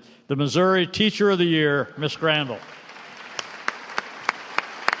recognizing the Missouri Teacher of the Year, Ms. Grandel.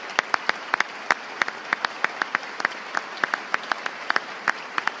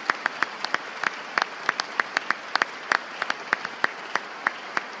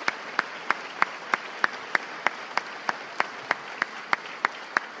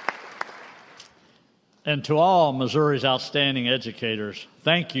 And to all Missouri's outstanding educators,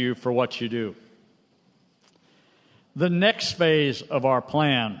 thank you for what you do. The next phase of our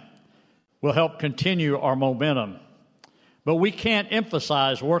plan will help continue our momentum, but we can't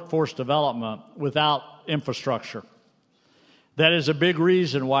emphasize workforce development without infrastructure. That is a big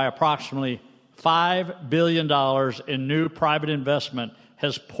reason why approximately $5 billion in new private investment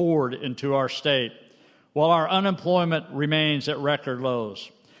has poured into our state, while our unemployment remains at record lows.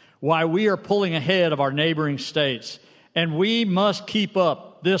 Why we are pulling ahead of our neighboring states, and we must keep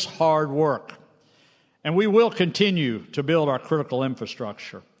up this hard work. And we will continue to build our critical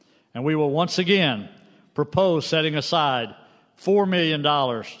infrastructure. And we will once again propose setting aside $4 million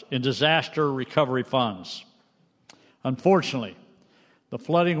in disaster recovery funds. Unfortunately, the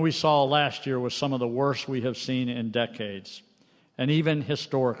flooding we saw last year was some of the worst we have seen in decades, and even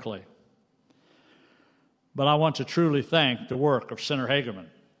historically. But I want to truly thank the work of Senator Hageman,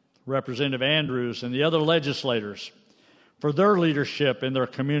 Representative Andrews, and the other legislators for their leadership in their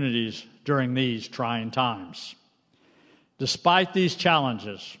communities during these trying times. Despite these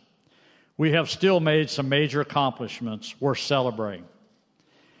challenges, we have still made some major accomplishments worth celebrating.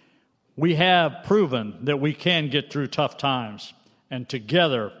 We have proven that we can get through tough times, and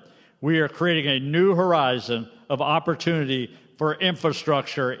together we are creating a new horizon of opportunity for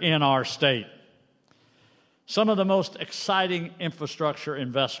infrastructure in our state. Some of the most exciting infrastructure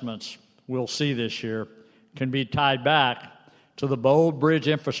investments we'll see this year can be tied back to the bold bridge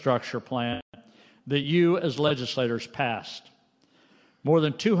infrastructure plan that you as legislators passed. More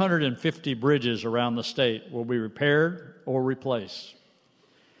than 250 bridges around the state will be repaired or replaced.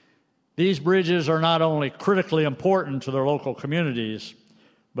 These bridges are not only critically important to their local communities,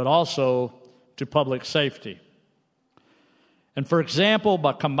 but also to public safety. And for example,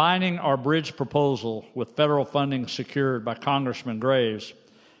 by combining our bridge proposal with federal funding secured by Congressman Graves,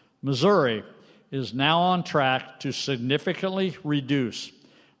 Missouri is now on track to significantly reduce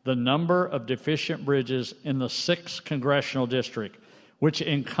the number of deficient bridges in the 6th congressional district, which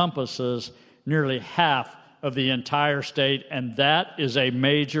encompasses nearly half of the entire state, and that is a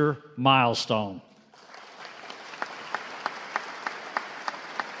major milestone.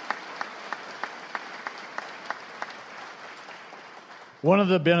 One of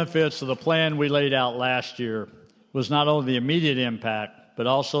the benefits of the plan we laid out last year was not only the immediate impact, but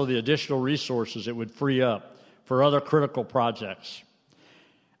also the additional resources it would free up for other critical projects.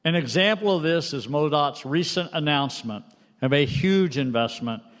 An example of this is MoDOT's recent announcement of a huge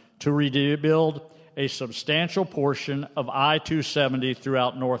investment to rebuild a substantial portion of I-270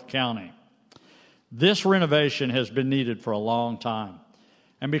 throughout North County. This renovation has been needed for a long time,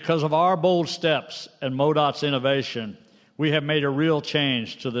 and because of our bold steps and MoDOT's innovation, we have made a real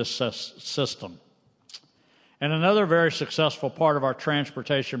change to this system. And another very successful part of our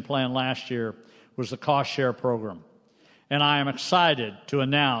transportation plan last year was the cost share program. And I am excited to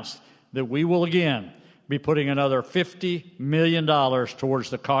announce that we will again be putting another $50 million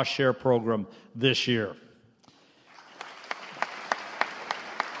towards the cost share program this year.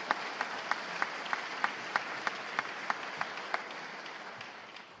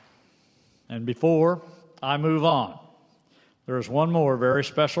 And before I move on, there is one more very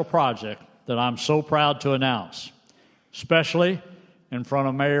special project that I'm so proud to announce, especially in front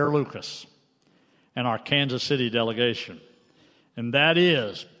of Mayor Lucas and our Kansas City delegation. And that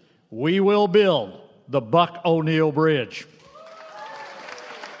is, we will build the Buck O'Neill Bridge.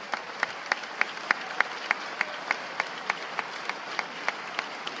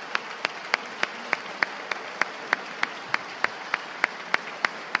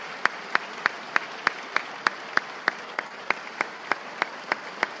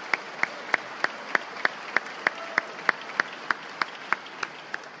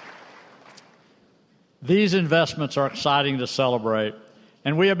 These investments are exciting to celebrate,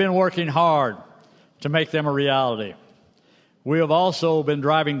 and we have been working hard to make them a reality. We have also been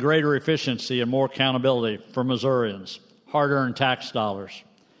driving greater efficiency and more accountability for Missourians, hard-earned tax dollars,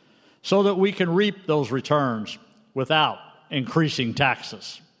 so that we can reap those returns without increasing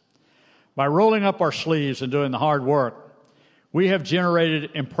taxes. By rolling up our sleeves and doing the hard work, we have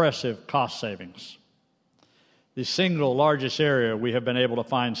generated impressive cost savings. The single largest area we have been able to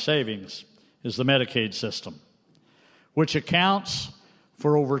find savings is the Medicaid system, which accounts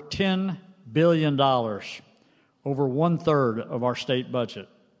for over $10 billion, over one-third of our state budget.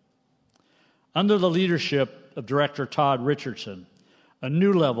 Under the leadership of Director Todd Richardson, a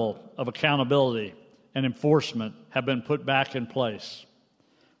new level of accountability and enforcement have been put back in place.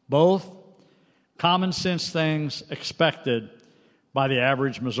 Both common sense things expected by the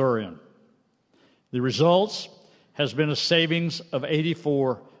average Missourian. The results has been a savings of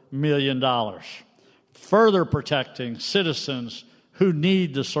 $84 million, further protecting citizens who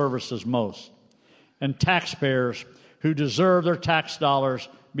need the services most, and taxpayers who deserve their tax dollars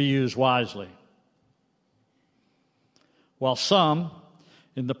be used wisely. While some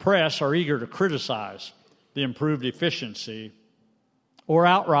in the press are eager to criticize the improved efficiency or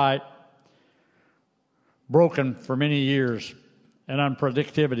outright broken for many years and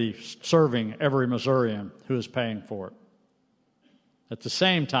unpredictability serving every Missourian who is paying for it. At the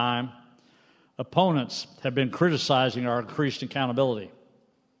same time, opponents have been criticizing our increased accountability.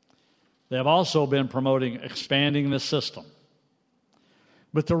 They have also been promoting expanding this system.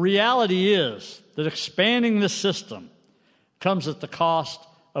 But the reality is that expanding this system comes at the cost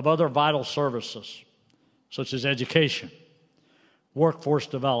of other vital services, such as education, workforce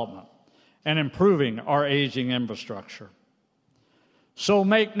development, and improving our aging infrastructure. So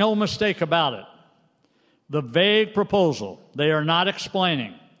make no mistake about it, The vague proposal they are not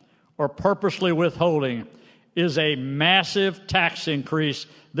explaining or purposely withholding is a massive tax increase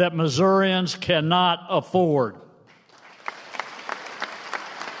that Missourians cannot afford.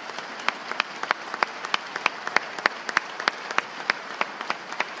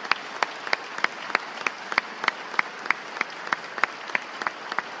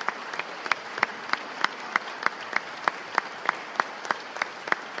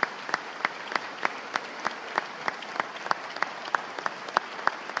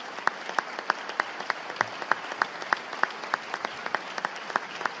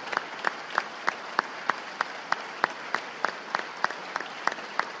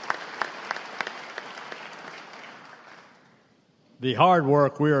 The hard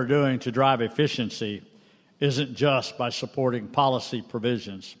work we are doing to drive efficiency isn't just by supporting policy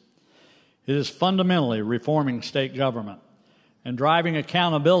provisions. It is fundamentally reforming state government and driving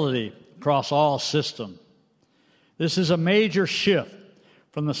accountability across all systems. This is a major shift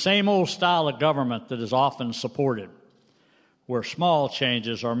from the same old style of government that is often supported, where small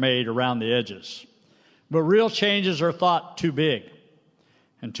changes are made around the edges. But real changes are thought too big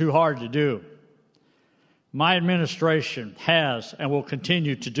and too hard to do. My administration has and will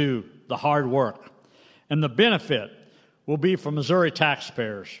continue to do the hard work, and the benefit will be for Missouri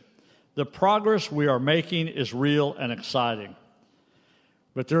taxpayers. The progress we are making is real and exciting,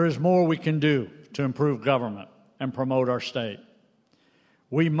 but there is more we can do to improve government and promote our state.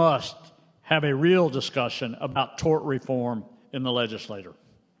 We must have a real discussion about tort reform in the legislature.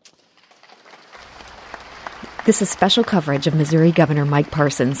 This is special coverage of Missouri Governor Mike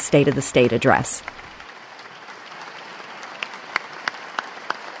Parson's State of the State address.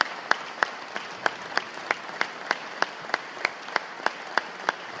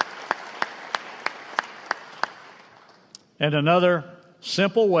 And another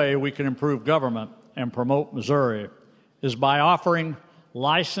simple way we can improve government and promote Missouri is by offering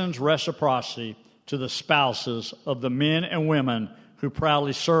licensed reciprocity to the spouses of the men and women who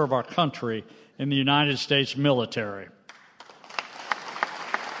proudly serve our country in the United States military.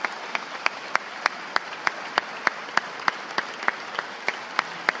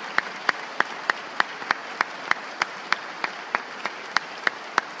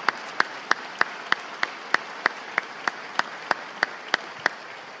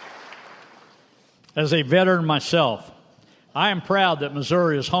 As a veteran myself, I am proud that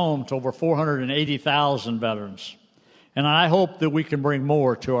Missouri is home to over 480,000 veterans, and I hope that we can bring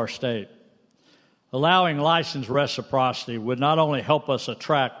more to our state. Allowing licensed reciprocity would not only help us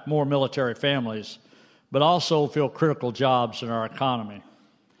attract more military families, but also fill critical jobs in our economy.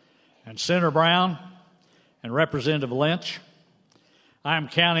 And Senator Brown and Representative Lynch, I am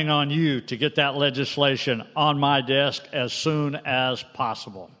counting on you to get that legislation on my desk as soon as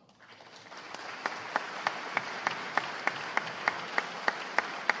possible.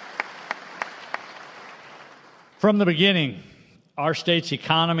 From the beginning, our state's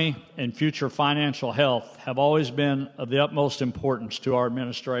economy and future financial health have always been of the utmost importance to our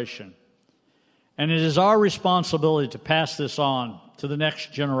administration. And it is our responsibility to pass this on to the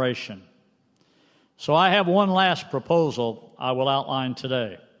next generation. So I have one last proposal I will outline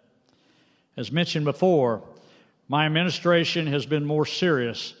today. As mentioned before, my administration has been more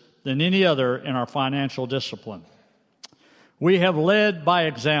serious than any other in our financial discipline. We have led by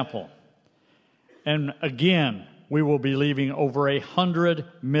example, and again, we will be leaving over $100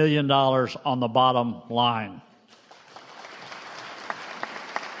 million on the bottom line.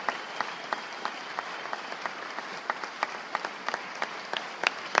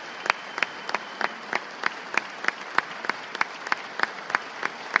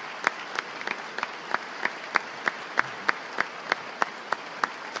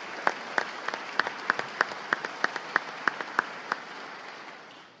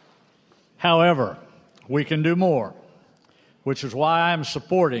 However, we can do more, which is why I'm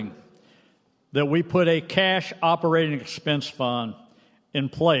supporting that we put a cash operating expense fund in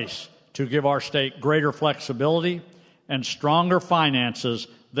place to give our state greater flexibility and stronger finances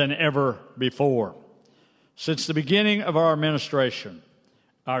than ever before. Since the beginning of our administration,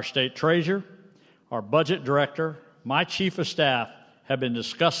 our state treasurer, our budget director, my chief of staff have been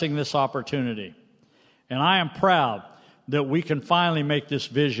discussing this opportunity, and I am proud that we can finally make this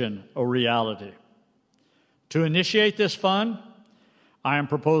vision a reality. To initiate this fund, I am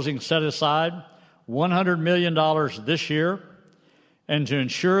proposing set aside $100 million this year, and to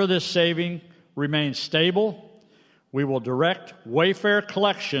ensure this saving remains stable, we will direct Wayfair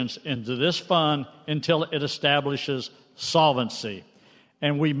collections into this fund until it establishes solvency,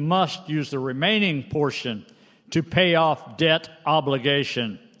 and we must use the remaining portion to pay off debt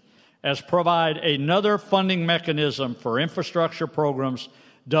obligation. as provide another funding mechanism for infrastructure programs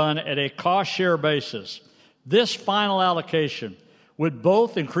done at a cost-share basis. This final allocation would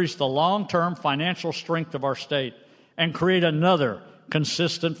both increase the long-term financial strength of our state and create another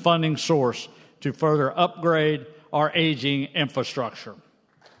consistent funding source to further upgrade our aging infrastructure.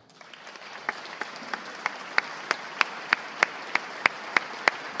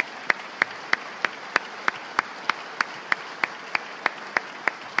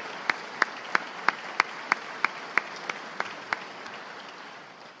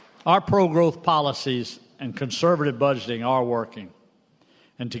 Our pro-growth policies and conservative budgeting are working.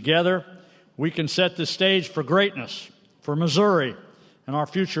 And together, we can set the stage for greatness for Missouri and our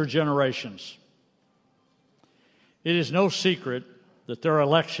future generations. It is no secret that there are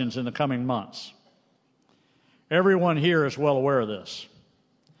elections in the coming months. Everyone here is well aware of this.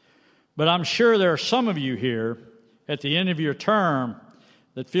 But I'm sure there are some of you here at the end of your term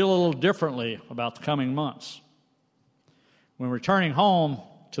that feel a little differently about the coming months. When returning home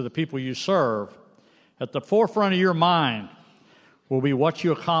to the people you serve, at the forefront of your mind will be what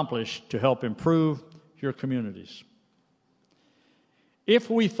you accomplished to help improve your communities. If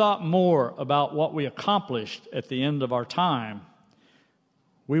we thought more about what we accomplished at the end of our time,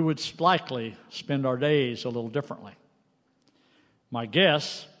 we would likely spend our days a little differently. My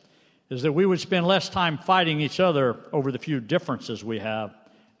guess is that we would spend less time fighting each other over the few differences we have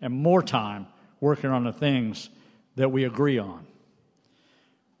and more time working on the things that we agree on.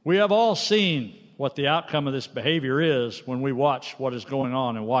 We have all seen what the outcome of this behavior is when we watch what is going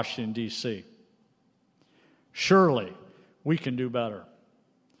on in Washington, D.C. Surely, we can do better.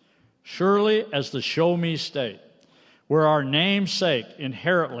 Surely, as the Show Me state, where our namesake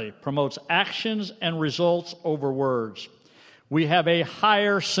inherently promotes actions and results over words, we have a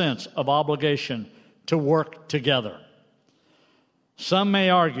higher sense of obligation to work together. Some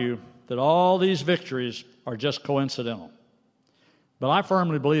may argue that all these victories are just coincidental. But I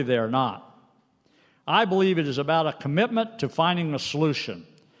firmly believe they are not. I believe it is about a commitment to finding a solution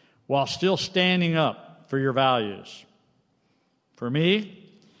while still standing up for your values. For me,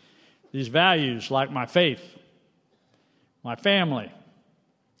 these values, like my faith, my family,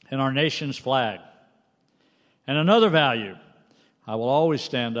 and our nation's flag. And another value I will always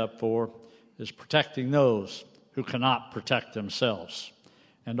stand up for is protecting those who cannot protect themselves.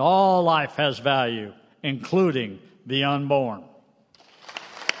 And all life has value, including the unborn.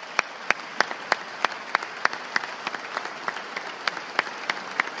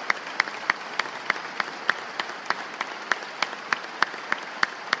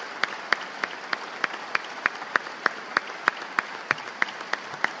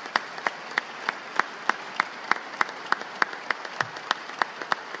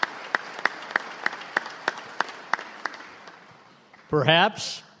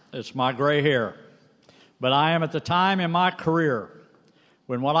 Perhaps it's my gray hair, but I am at the time in my career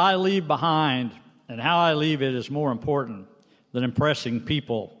when what I leave behind and how I leave it is more important than impressing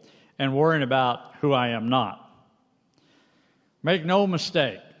people and worrying about who I am not. Make no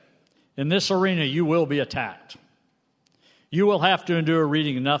mistake, in this arena you will be attacked. You will have to endure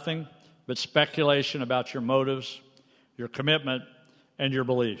reading nothing but speculation about your motives, your commitment, and your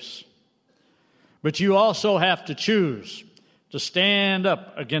beliefs. But you also have to choose to stand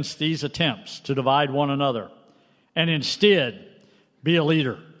up against these attempts to divide one another and instead be a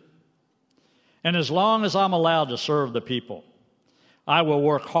leader. And as long as I'm allowed to serve the people, I will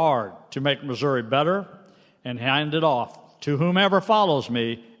work hard to make Missouri better and hand it off to whomever follows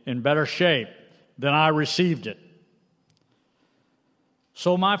me in better shape than I received it.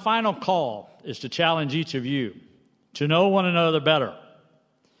 So my final call is to challenge each of you to know one another better.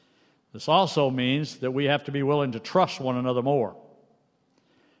 This also means that we have to be willing to trust one another more.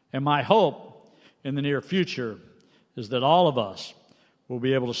 And my hope in the near future is that all of us will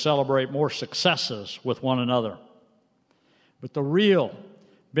be able to celebrate more successes with one another. But the real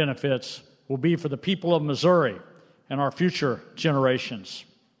benefits will be for the people of Missouri and our future generations.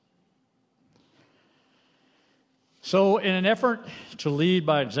 So, in an effort to lead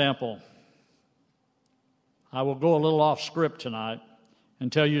by example, I will go a little off script tonight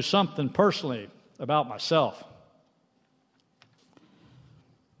and tell you something personally about myself.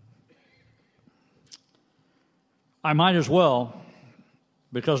 I might as well,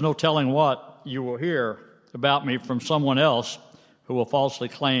 because no telling what you will hear about me from someone else who will falsely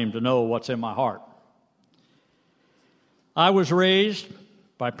claim to know what's in my heart. I was raised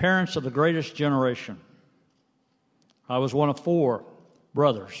by parents of the greatest generation. I was one of 4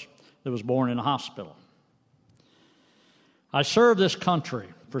 brothers that was born in a hospital. I served this country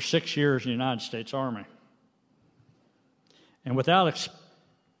for 6 years in the United States Army. And without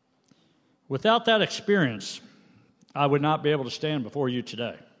Without that experience, I would not be able to stand before you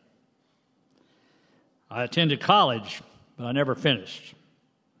today. I attended college, but I never finished.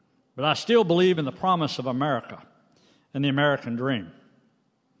 But I still believe in the promise of America and the American dream.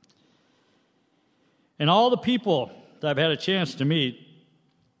 And all the people that I've had a chance to meet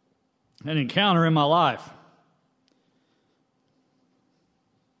and encounter in my life,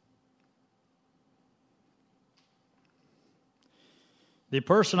 the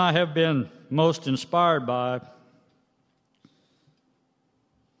person I have been most inspired by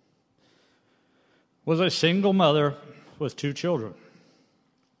was a single mother with 2 children.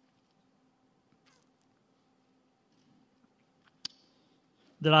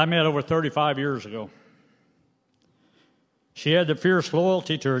 That I met over 35 years ago. She had the fierce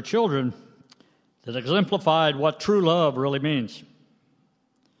loyalty to her children that exemplified what true love really means.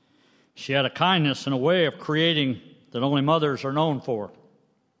 She had a kindness and a way of creating that only mothers are known for.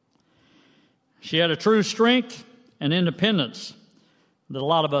 She had a true strength and independence that a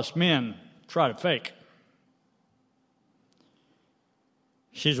lot of us men try to fake.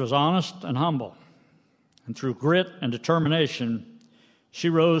 She was honest and humble, and through grit and determination, she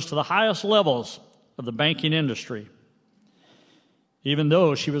rose to the highest levels of the banking industry, even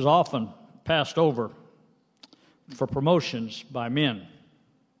though she was often passed over for promotions by men.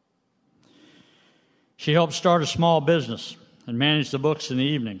 She helped start a small business and manage the books in the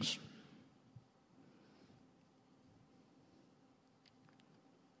evenings.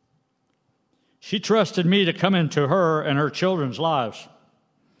 She trusted me to come into her and her children's lives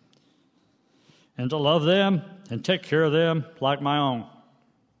and to love them and take care of them like my own.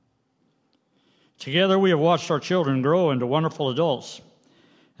 Together we have watched our children grow into wonderful adults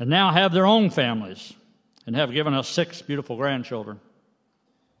and now have their own families and have given us 6 beautiful grandchildren.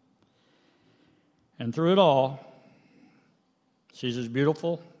 And through it all, she's as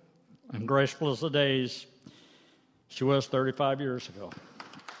beautiful and graceful as the days she was 35 years ago.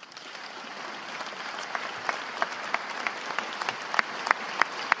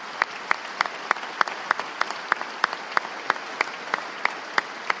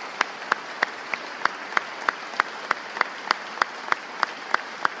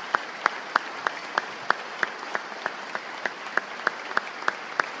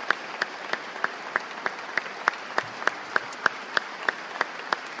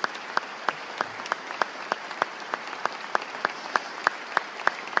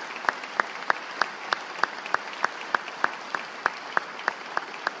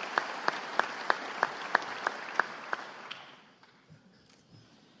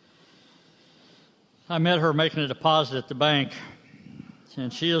 I met her making a deposit at the bank,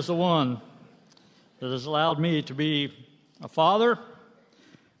 and she is the one that has allowed me to be a father,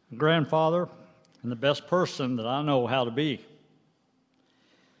 a grandfather, and the best person that I know how to be.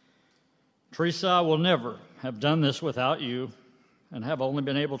 Teresa, I will never have done this without you and have only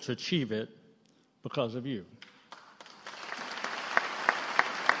been able to achieve it because of you.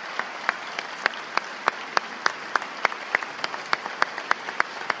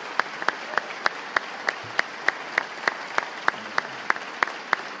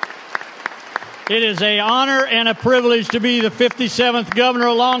 It is an honor and a privilege to be the 57th governor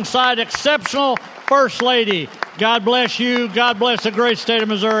alongside exceptional First Lady. God bless you. God bless the great state of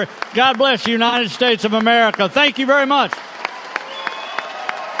Missouri. God bless the United States of America. Thank you very much.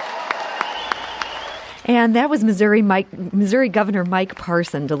 And that was Missouri Governor Mike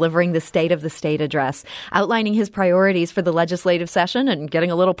Parson delivering the State of the State address, outlining his priorities for the legislative session and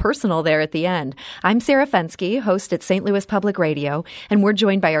getting a little personal there at the end. I'm Sarah Fenske, host at St. Louis Public Radio, and we're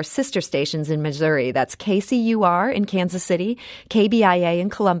joined by our sister stations in Missouri. That's KCUR in Kansas City, KBIA in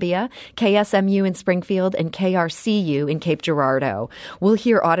Columbia, KSMU in Springfield, and KRCU in Cape Girardeau. We'll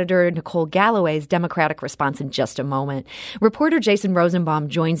hear Auditor Nicole Galloway's Democratic response in just a moment. Reporter Jason Rosenbaum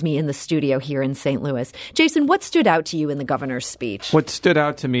joins me in the studio here in St. Louis. Jason, what stood out to you in the governor's speech? What stood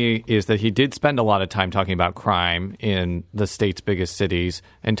out to me is that he did spend a lot of time talking about crime in the state's biggest cities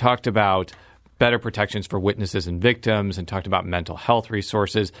and talked about better protections for witnesses and victims and talked about mental health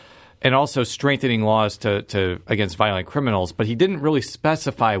resources and also strengthening laws to against violent criminals. But he didn't really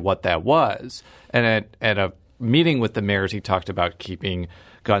specify what that was. And at a meeting with the mayors, he talked about keeping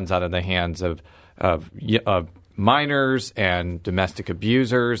guns out of the hands of minors and domestic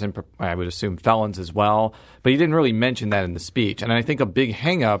abusers, and I would assume felons as well. But he didn't really mention that in the speech. And I think a big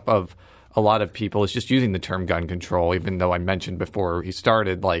hang-up of a lot of people is just using the term gun control, even though I mentioned before he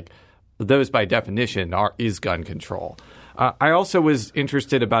started, like, those by definition is gun control. I also was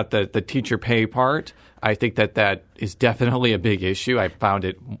interested about the teacher pay part. I think that is definitely a big issue. I found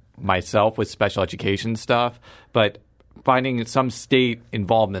it myself with special education stuff. But finding some state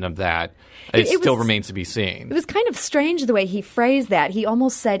involvement of that, it still remains to be seen. It was kind of strange the way he phrased that. He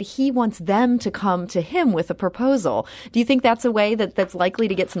almost said he wants them to come to him with a proposal. Do you think that's a way that's likely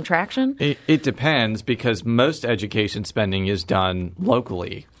to get some traction? It depends, because most education spending is done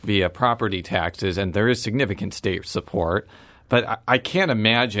locally via property taxes, and there is significant state support. But I can't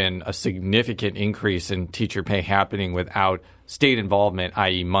imagine a significant increase in teacher pay happening without state involvement,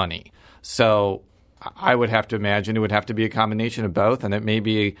 i.e. money. So I would have to imagine it would have to be a combination of both, and it may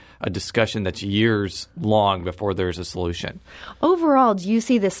be a discussion that's years long before there's a solution. Overall, do you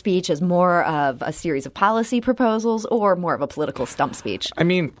see this speech as more of a series of policy proposals or more of a political stump speech? I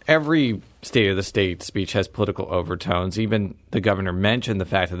mean, every State of the State speech has political overtones. Even the governor mentioned the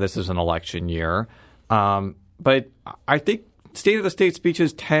fact that this is an election year. But I think State of the State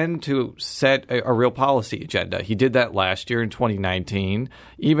speeches tend to set a real policy agenda. He did that last year in 2019.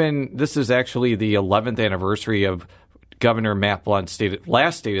 Even this is actually the 11th anniversary of Governor Matt Blunt's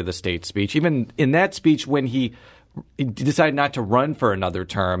last State of the State speech. Even in that speech, when he decided not to run for another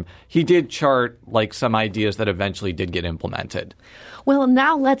term, he did chart some ideas that eventually did get implemented. Well,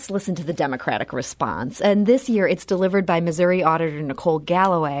 now let's listen to the Democratic response. And this year it's delivered by Missouri Auditor Nicole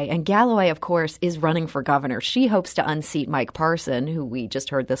Galloway. And Galloway, of course, is running for governor. She hopes to unseat Mike Parson, who we just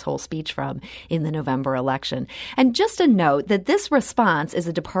heard this whole speech from in the November election. And just a note that this response is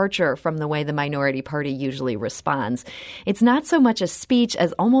a departure from the way the minority party usually responds. It's not so much a speech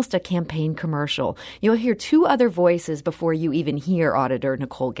as almost a campaign commercial. You'll hear two other voices before you even hear Auditor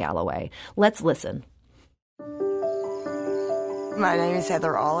Nicole Galloway. Let's listen. My name is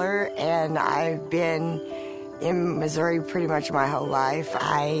Heather Aller, and I've been in Missouri pretty much my whole life.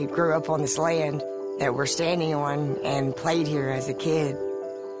 I grew up on this land that we're standing on and played here as a kid.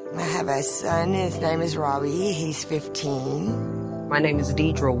 I have a son. His name is Robbie. He's 15. My name is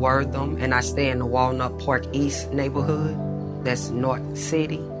Deidre Wortham, and I stay in the Walnut Park East neighborhood. That's North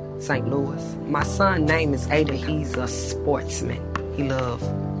City, St. Louis. My son's name is Aiden. He's a sportsman. He loves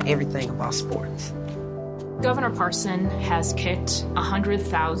everything about sports. Governor Parson has kicked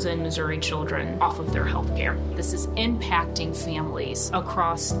 100,000 Missouri children off of their health care. This is impacting families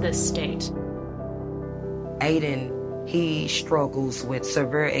across this state. Aiden, he struggles with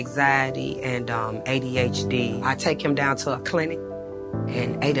severe anxiety and ADHD. I take him down to a clinic,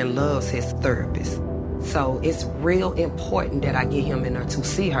 and Aiden loves his therapist. So it's real important that I get him in there to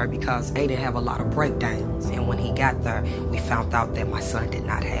see her, because Aiden have a lot of breakdowns. And when he got there, we found out that my son did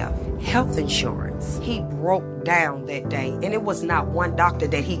not have health insurance. He broke down that day, and it was not one doctor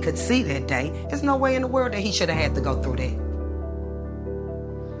that he could see that day. There's no way in the world that he should have had to go through that.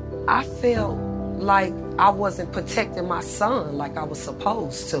 I felt like I wasn't protecting my son like I was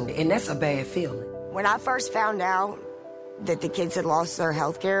supposed to, and that's a bad feeling. When I first found out that the kids had lost their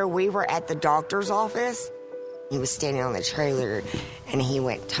health care, we were at the doctor's office. He was standing on the trailer, and he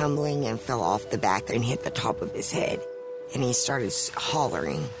went tumbling and fell off the back and hit the top of his head. And he started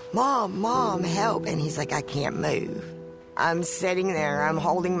hollering, "Mom, Mom, help." And he's like, "I can't move." I'm sitting there, I'm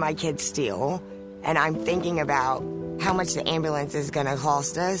holding my kid still, and I'm thinking about how much the ambulance is going to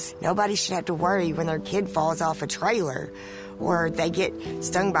cost us. Nobody should have to worry when their kid falls off a trailer, or they get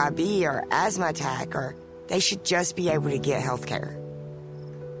stung by a bee or asthma attack, or they should just be able to get health care.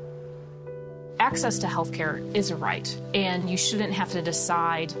 Access to health care is a right, and you shouldn't have to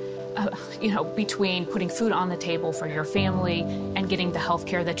decide between putting food on the table for your family and getting the health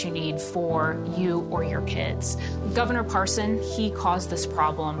care that you need for you or your kids. Governor Parson, he caused this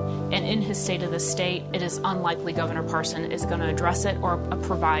problem, and in his State of the State, it is unlikely Governor Parson is going to address it or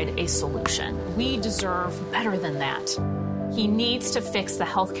provide a solution. We deserve better than that. He needs to fix the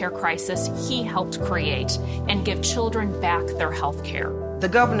health care crisis he helped create and give children back their health care. The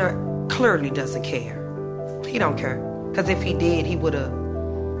governor clearly doesn't care. He don't care, because if he did, he would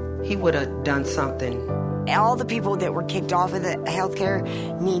have done something. All the people that were kicked off of the health care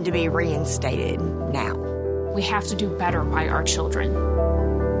need to be reinstated now. We have to do better by our children.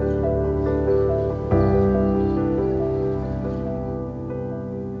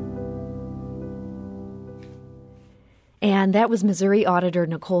 And that was Missouri Auditor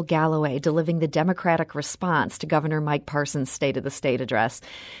Nicole Galloway delivering the Democratic response to Governor Mike Parson's State of the State address.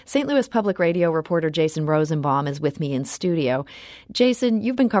 St. Louis Public Radio reporter Jason Rosenbaum is with me in studio. Jason,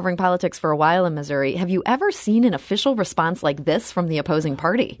 you've been covering politics for a while in Missouri. Have you ever seen an official response like this from the opposing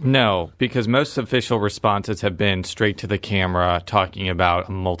party? No, because most official responses have been straight to the camera, talking about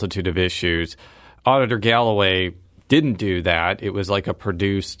a multitude of issues. Auditor Galloway didn't do that. It was like a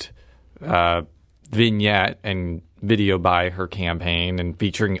produced vignette, and video by her campaign and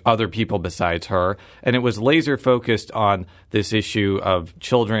featuring other people besides her. And it was laser focused on this issue of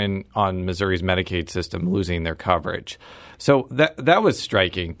children on Missouri's Medicaid system losing their coverage. So that was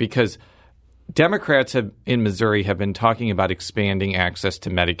striking because Democrats in Missouri have been talking about expanding access to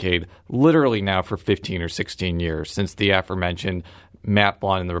Medicaid literally now for 15 or 16 years since the aforementioned Matt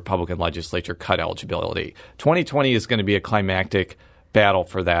Blunt and the Republican legislature cut eligibility. 2020 is going to be a climactic battle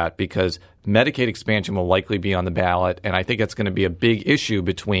for that because Medicaid expansion will likely be on the ballot, and I think it's going to be a big issue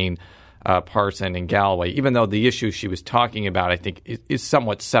between Parson and Galloway, even though the issue she was talking about, I think, is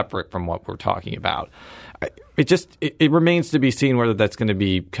somewhat separate from what we're talking about. It remains to be seen whether that's going to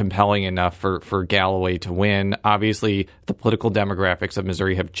be compelling enough for Galloway to win. Obviously, the political demographics of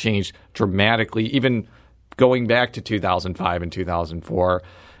Missouri have changed dramatically, even going back to 2005 and 2004.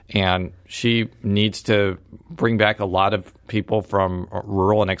 And she needs to bring back a lot of people from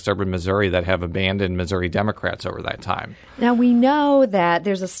rural and exurban Missouri that have abandoned Missouri Democrats over that time. Now, we know that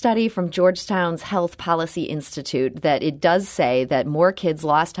there's a study from Georgetown's Health Policy Institute that it does say that more kids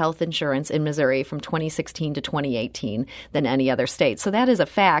lost health insurance in Missouri from 2016 to 2018 than any other state. So that is a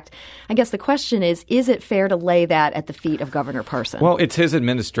fact. I guess the question is it fair to lay that at the feet of Governor Parson? Well, it's his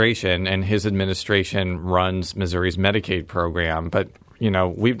administration, and his administration runs Missouri's Medicaid program. But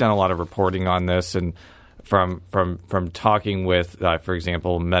we've done a lot of reporting on this, and from talking with, for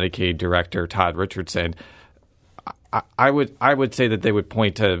example, Medicaid Director Todd Richardson, I would say that they would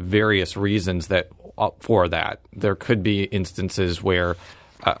point to various reasons for that. There could be instances where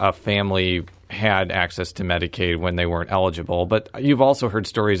a family had access to Medicaid when they weren't eligible, but you've also heard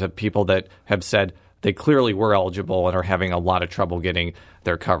stories of people that have said they clearly were eligible and are having a lot of trouble getting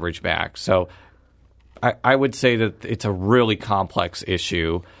their coverage back. So I would say that it's a really complex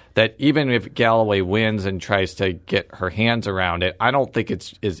issue that even if Galloway wins and tries to get her hands around it, I don't think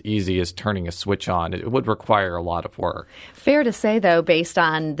it's as easy as turning a switch on. It would require a lot of work. Fair to say, though, based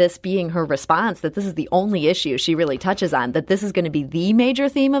on this being her response, that this is the only issue she really touches on, that this is going to be the major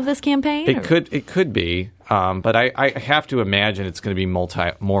theme of this campaign? It could be, but I have to imagine it's going to be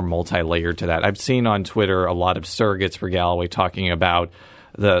more multi-layered to that. I've seen on Twitter a lot of surrogates for Galloway talking about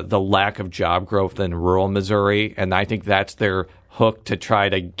the lack of job growth in rural Missouri, and I think that's their hook to try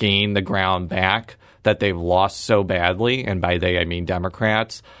to gain the ground back that they've lost so badly, and by they I mean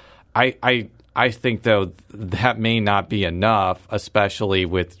Democrats. I think, though, that may not be enough, especially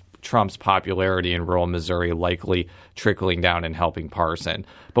with Trump's popularity in rural Missouri likely trickling down and helping Parson.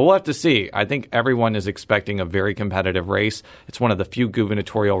 But we'll have to see. I think everyone is expecting a very competitive race. It's one of the few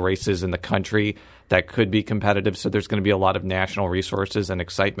gubernatorial races in the country that could be competitive, so there's going to be a lot of national resources and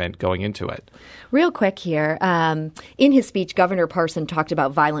excitement going into it. Real quick here, in his speech, Governor Parson talked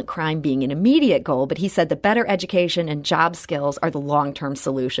about violent crime being an immediate goal, but he said that better education and job skills are the long-term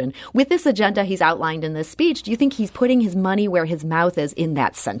solution. With this agenda he's outlined in this speech, do you think he's putting his money where his mouth is in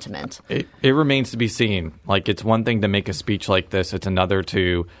that sentiment? It remains to be seen. Like, it's one thing to make a speech like this. It's another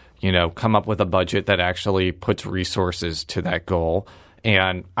to, come up with a budget that actually puts resources to that goal.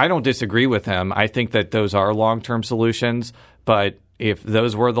 And I don't disagree with him. I think that those are long-term solutions. But if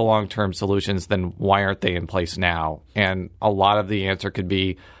those were the long-term solutions, then why aren't they in place now? And a lot of the answer could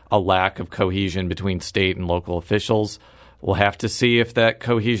be a lack of cohesion between state and local officials. We'll have to see if that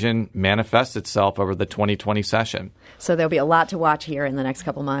cohesion manifests itself over the 2020 session. So there'll be a lot to watch here in the next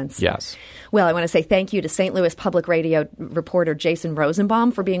couple months. Yes. Well, I want to say thank you to St. Louis Public Radio reporter Jason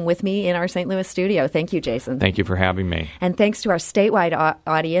Rosenbaum for being with me in our St. Louis studio. Thank you, Jason. Thank you for having me. And thanks to our statewide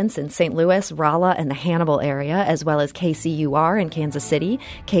audience in St. Louis, Rolla, and the Hannibal area, as well as KCUR in Kansas City,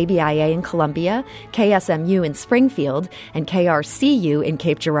 KBIA in Columbia, KSMU in Springfield, and KRCU in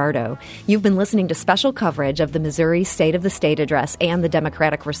Cape Girardeau. You've been listening to special coverage of the Missouri State of the State address and the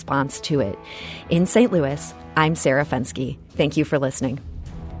Democratic response to it. In St. Louis, I'm Sarah Fenske. Thank you for listening.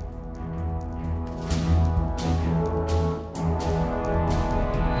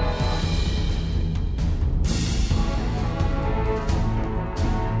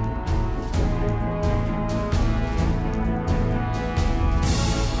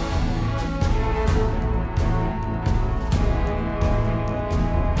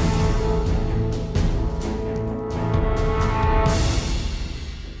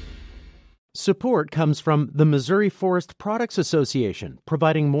 Support comes from the Missouri Forest Products Association,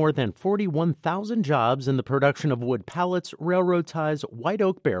 providing more than 41,000 jobs in the production of wood pallets, railroad ties, white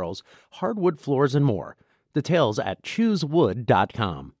oak barrels, hardwood floors, and more. Details at choosewood.com.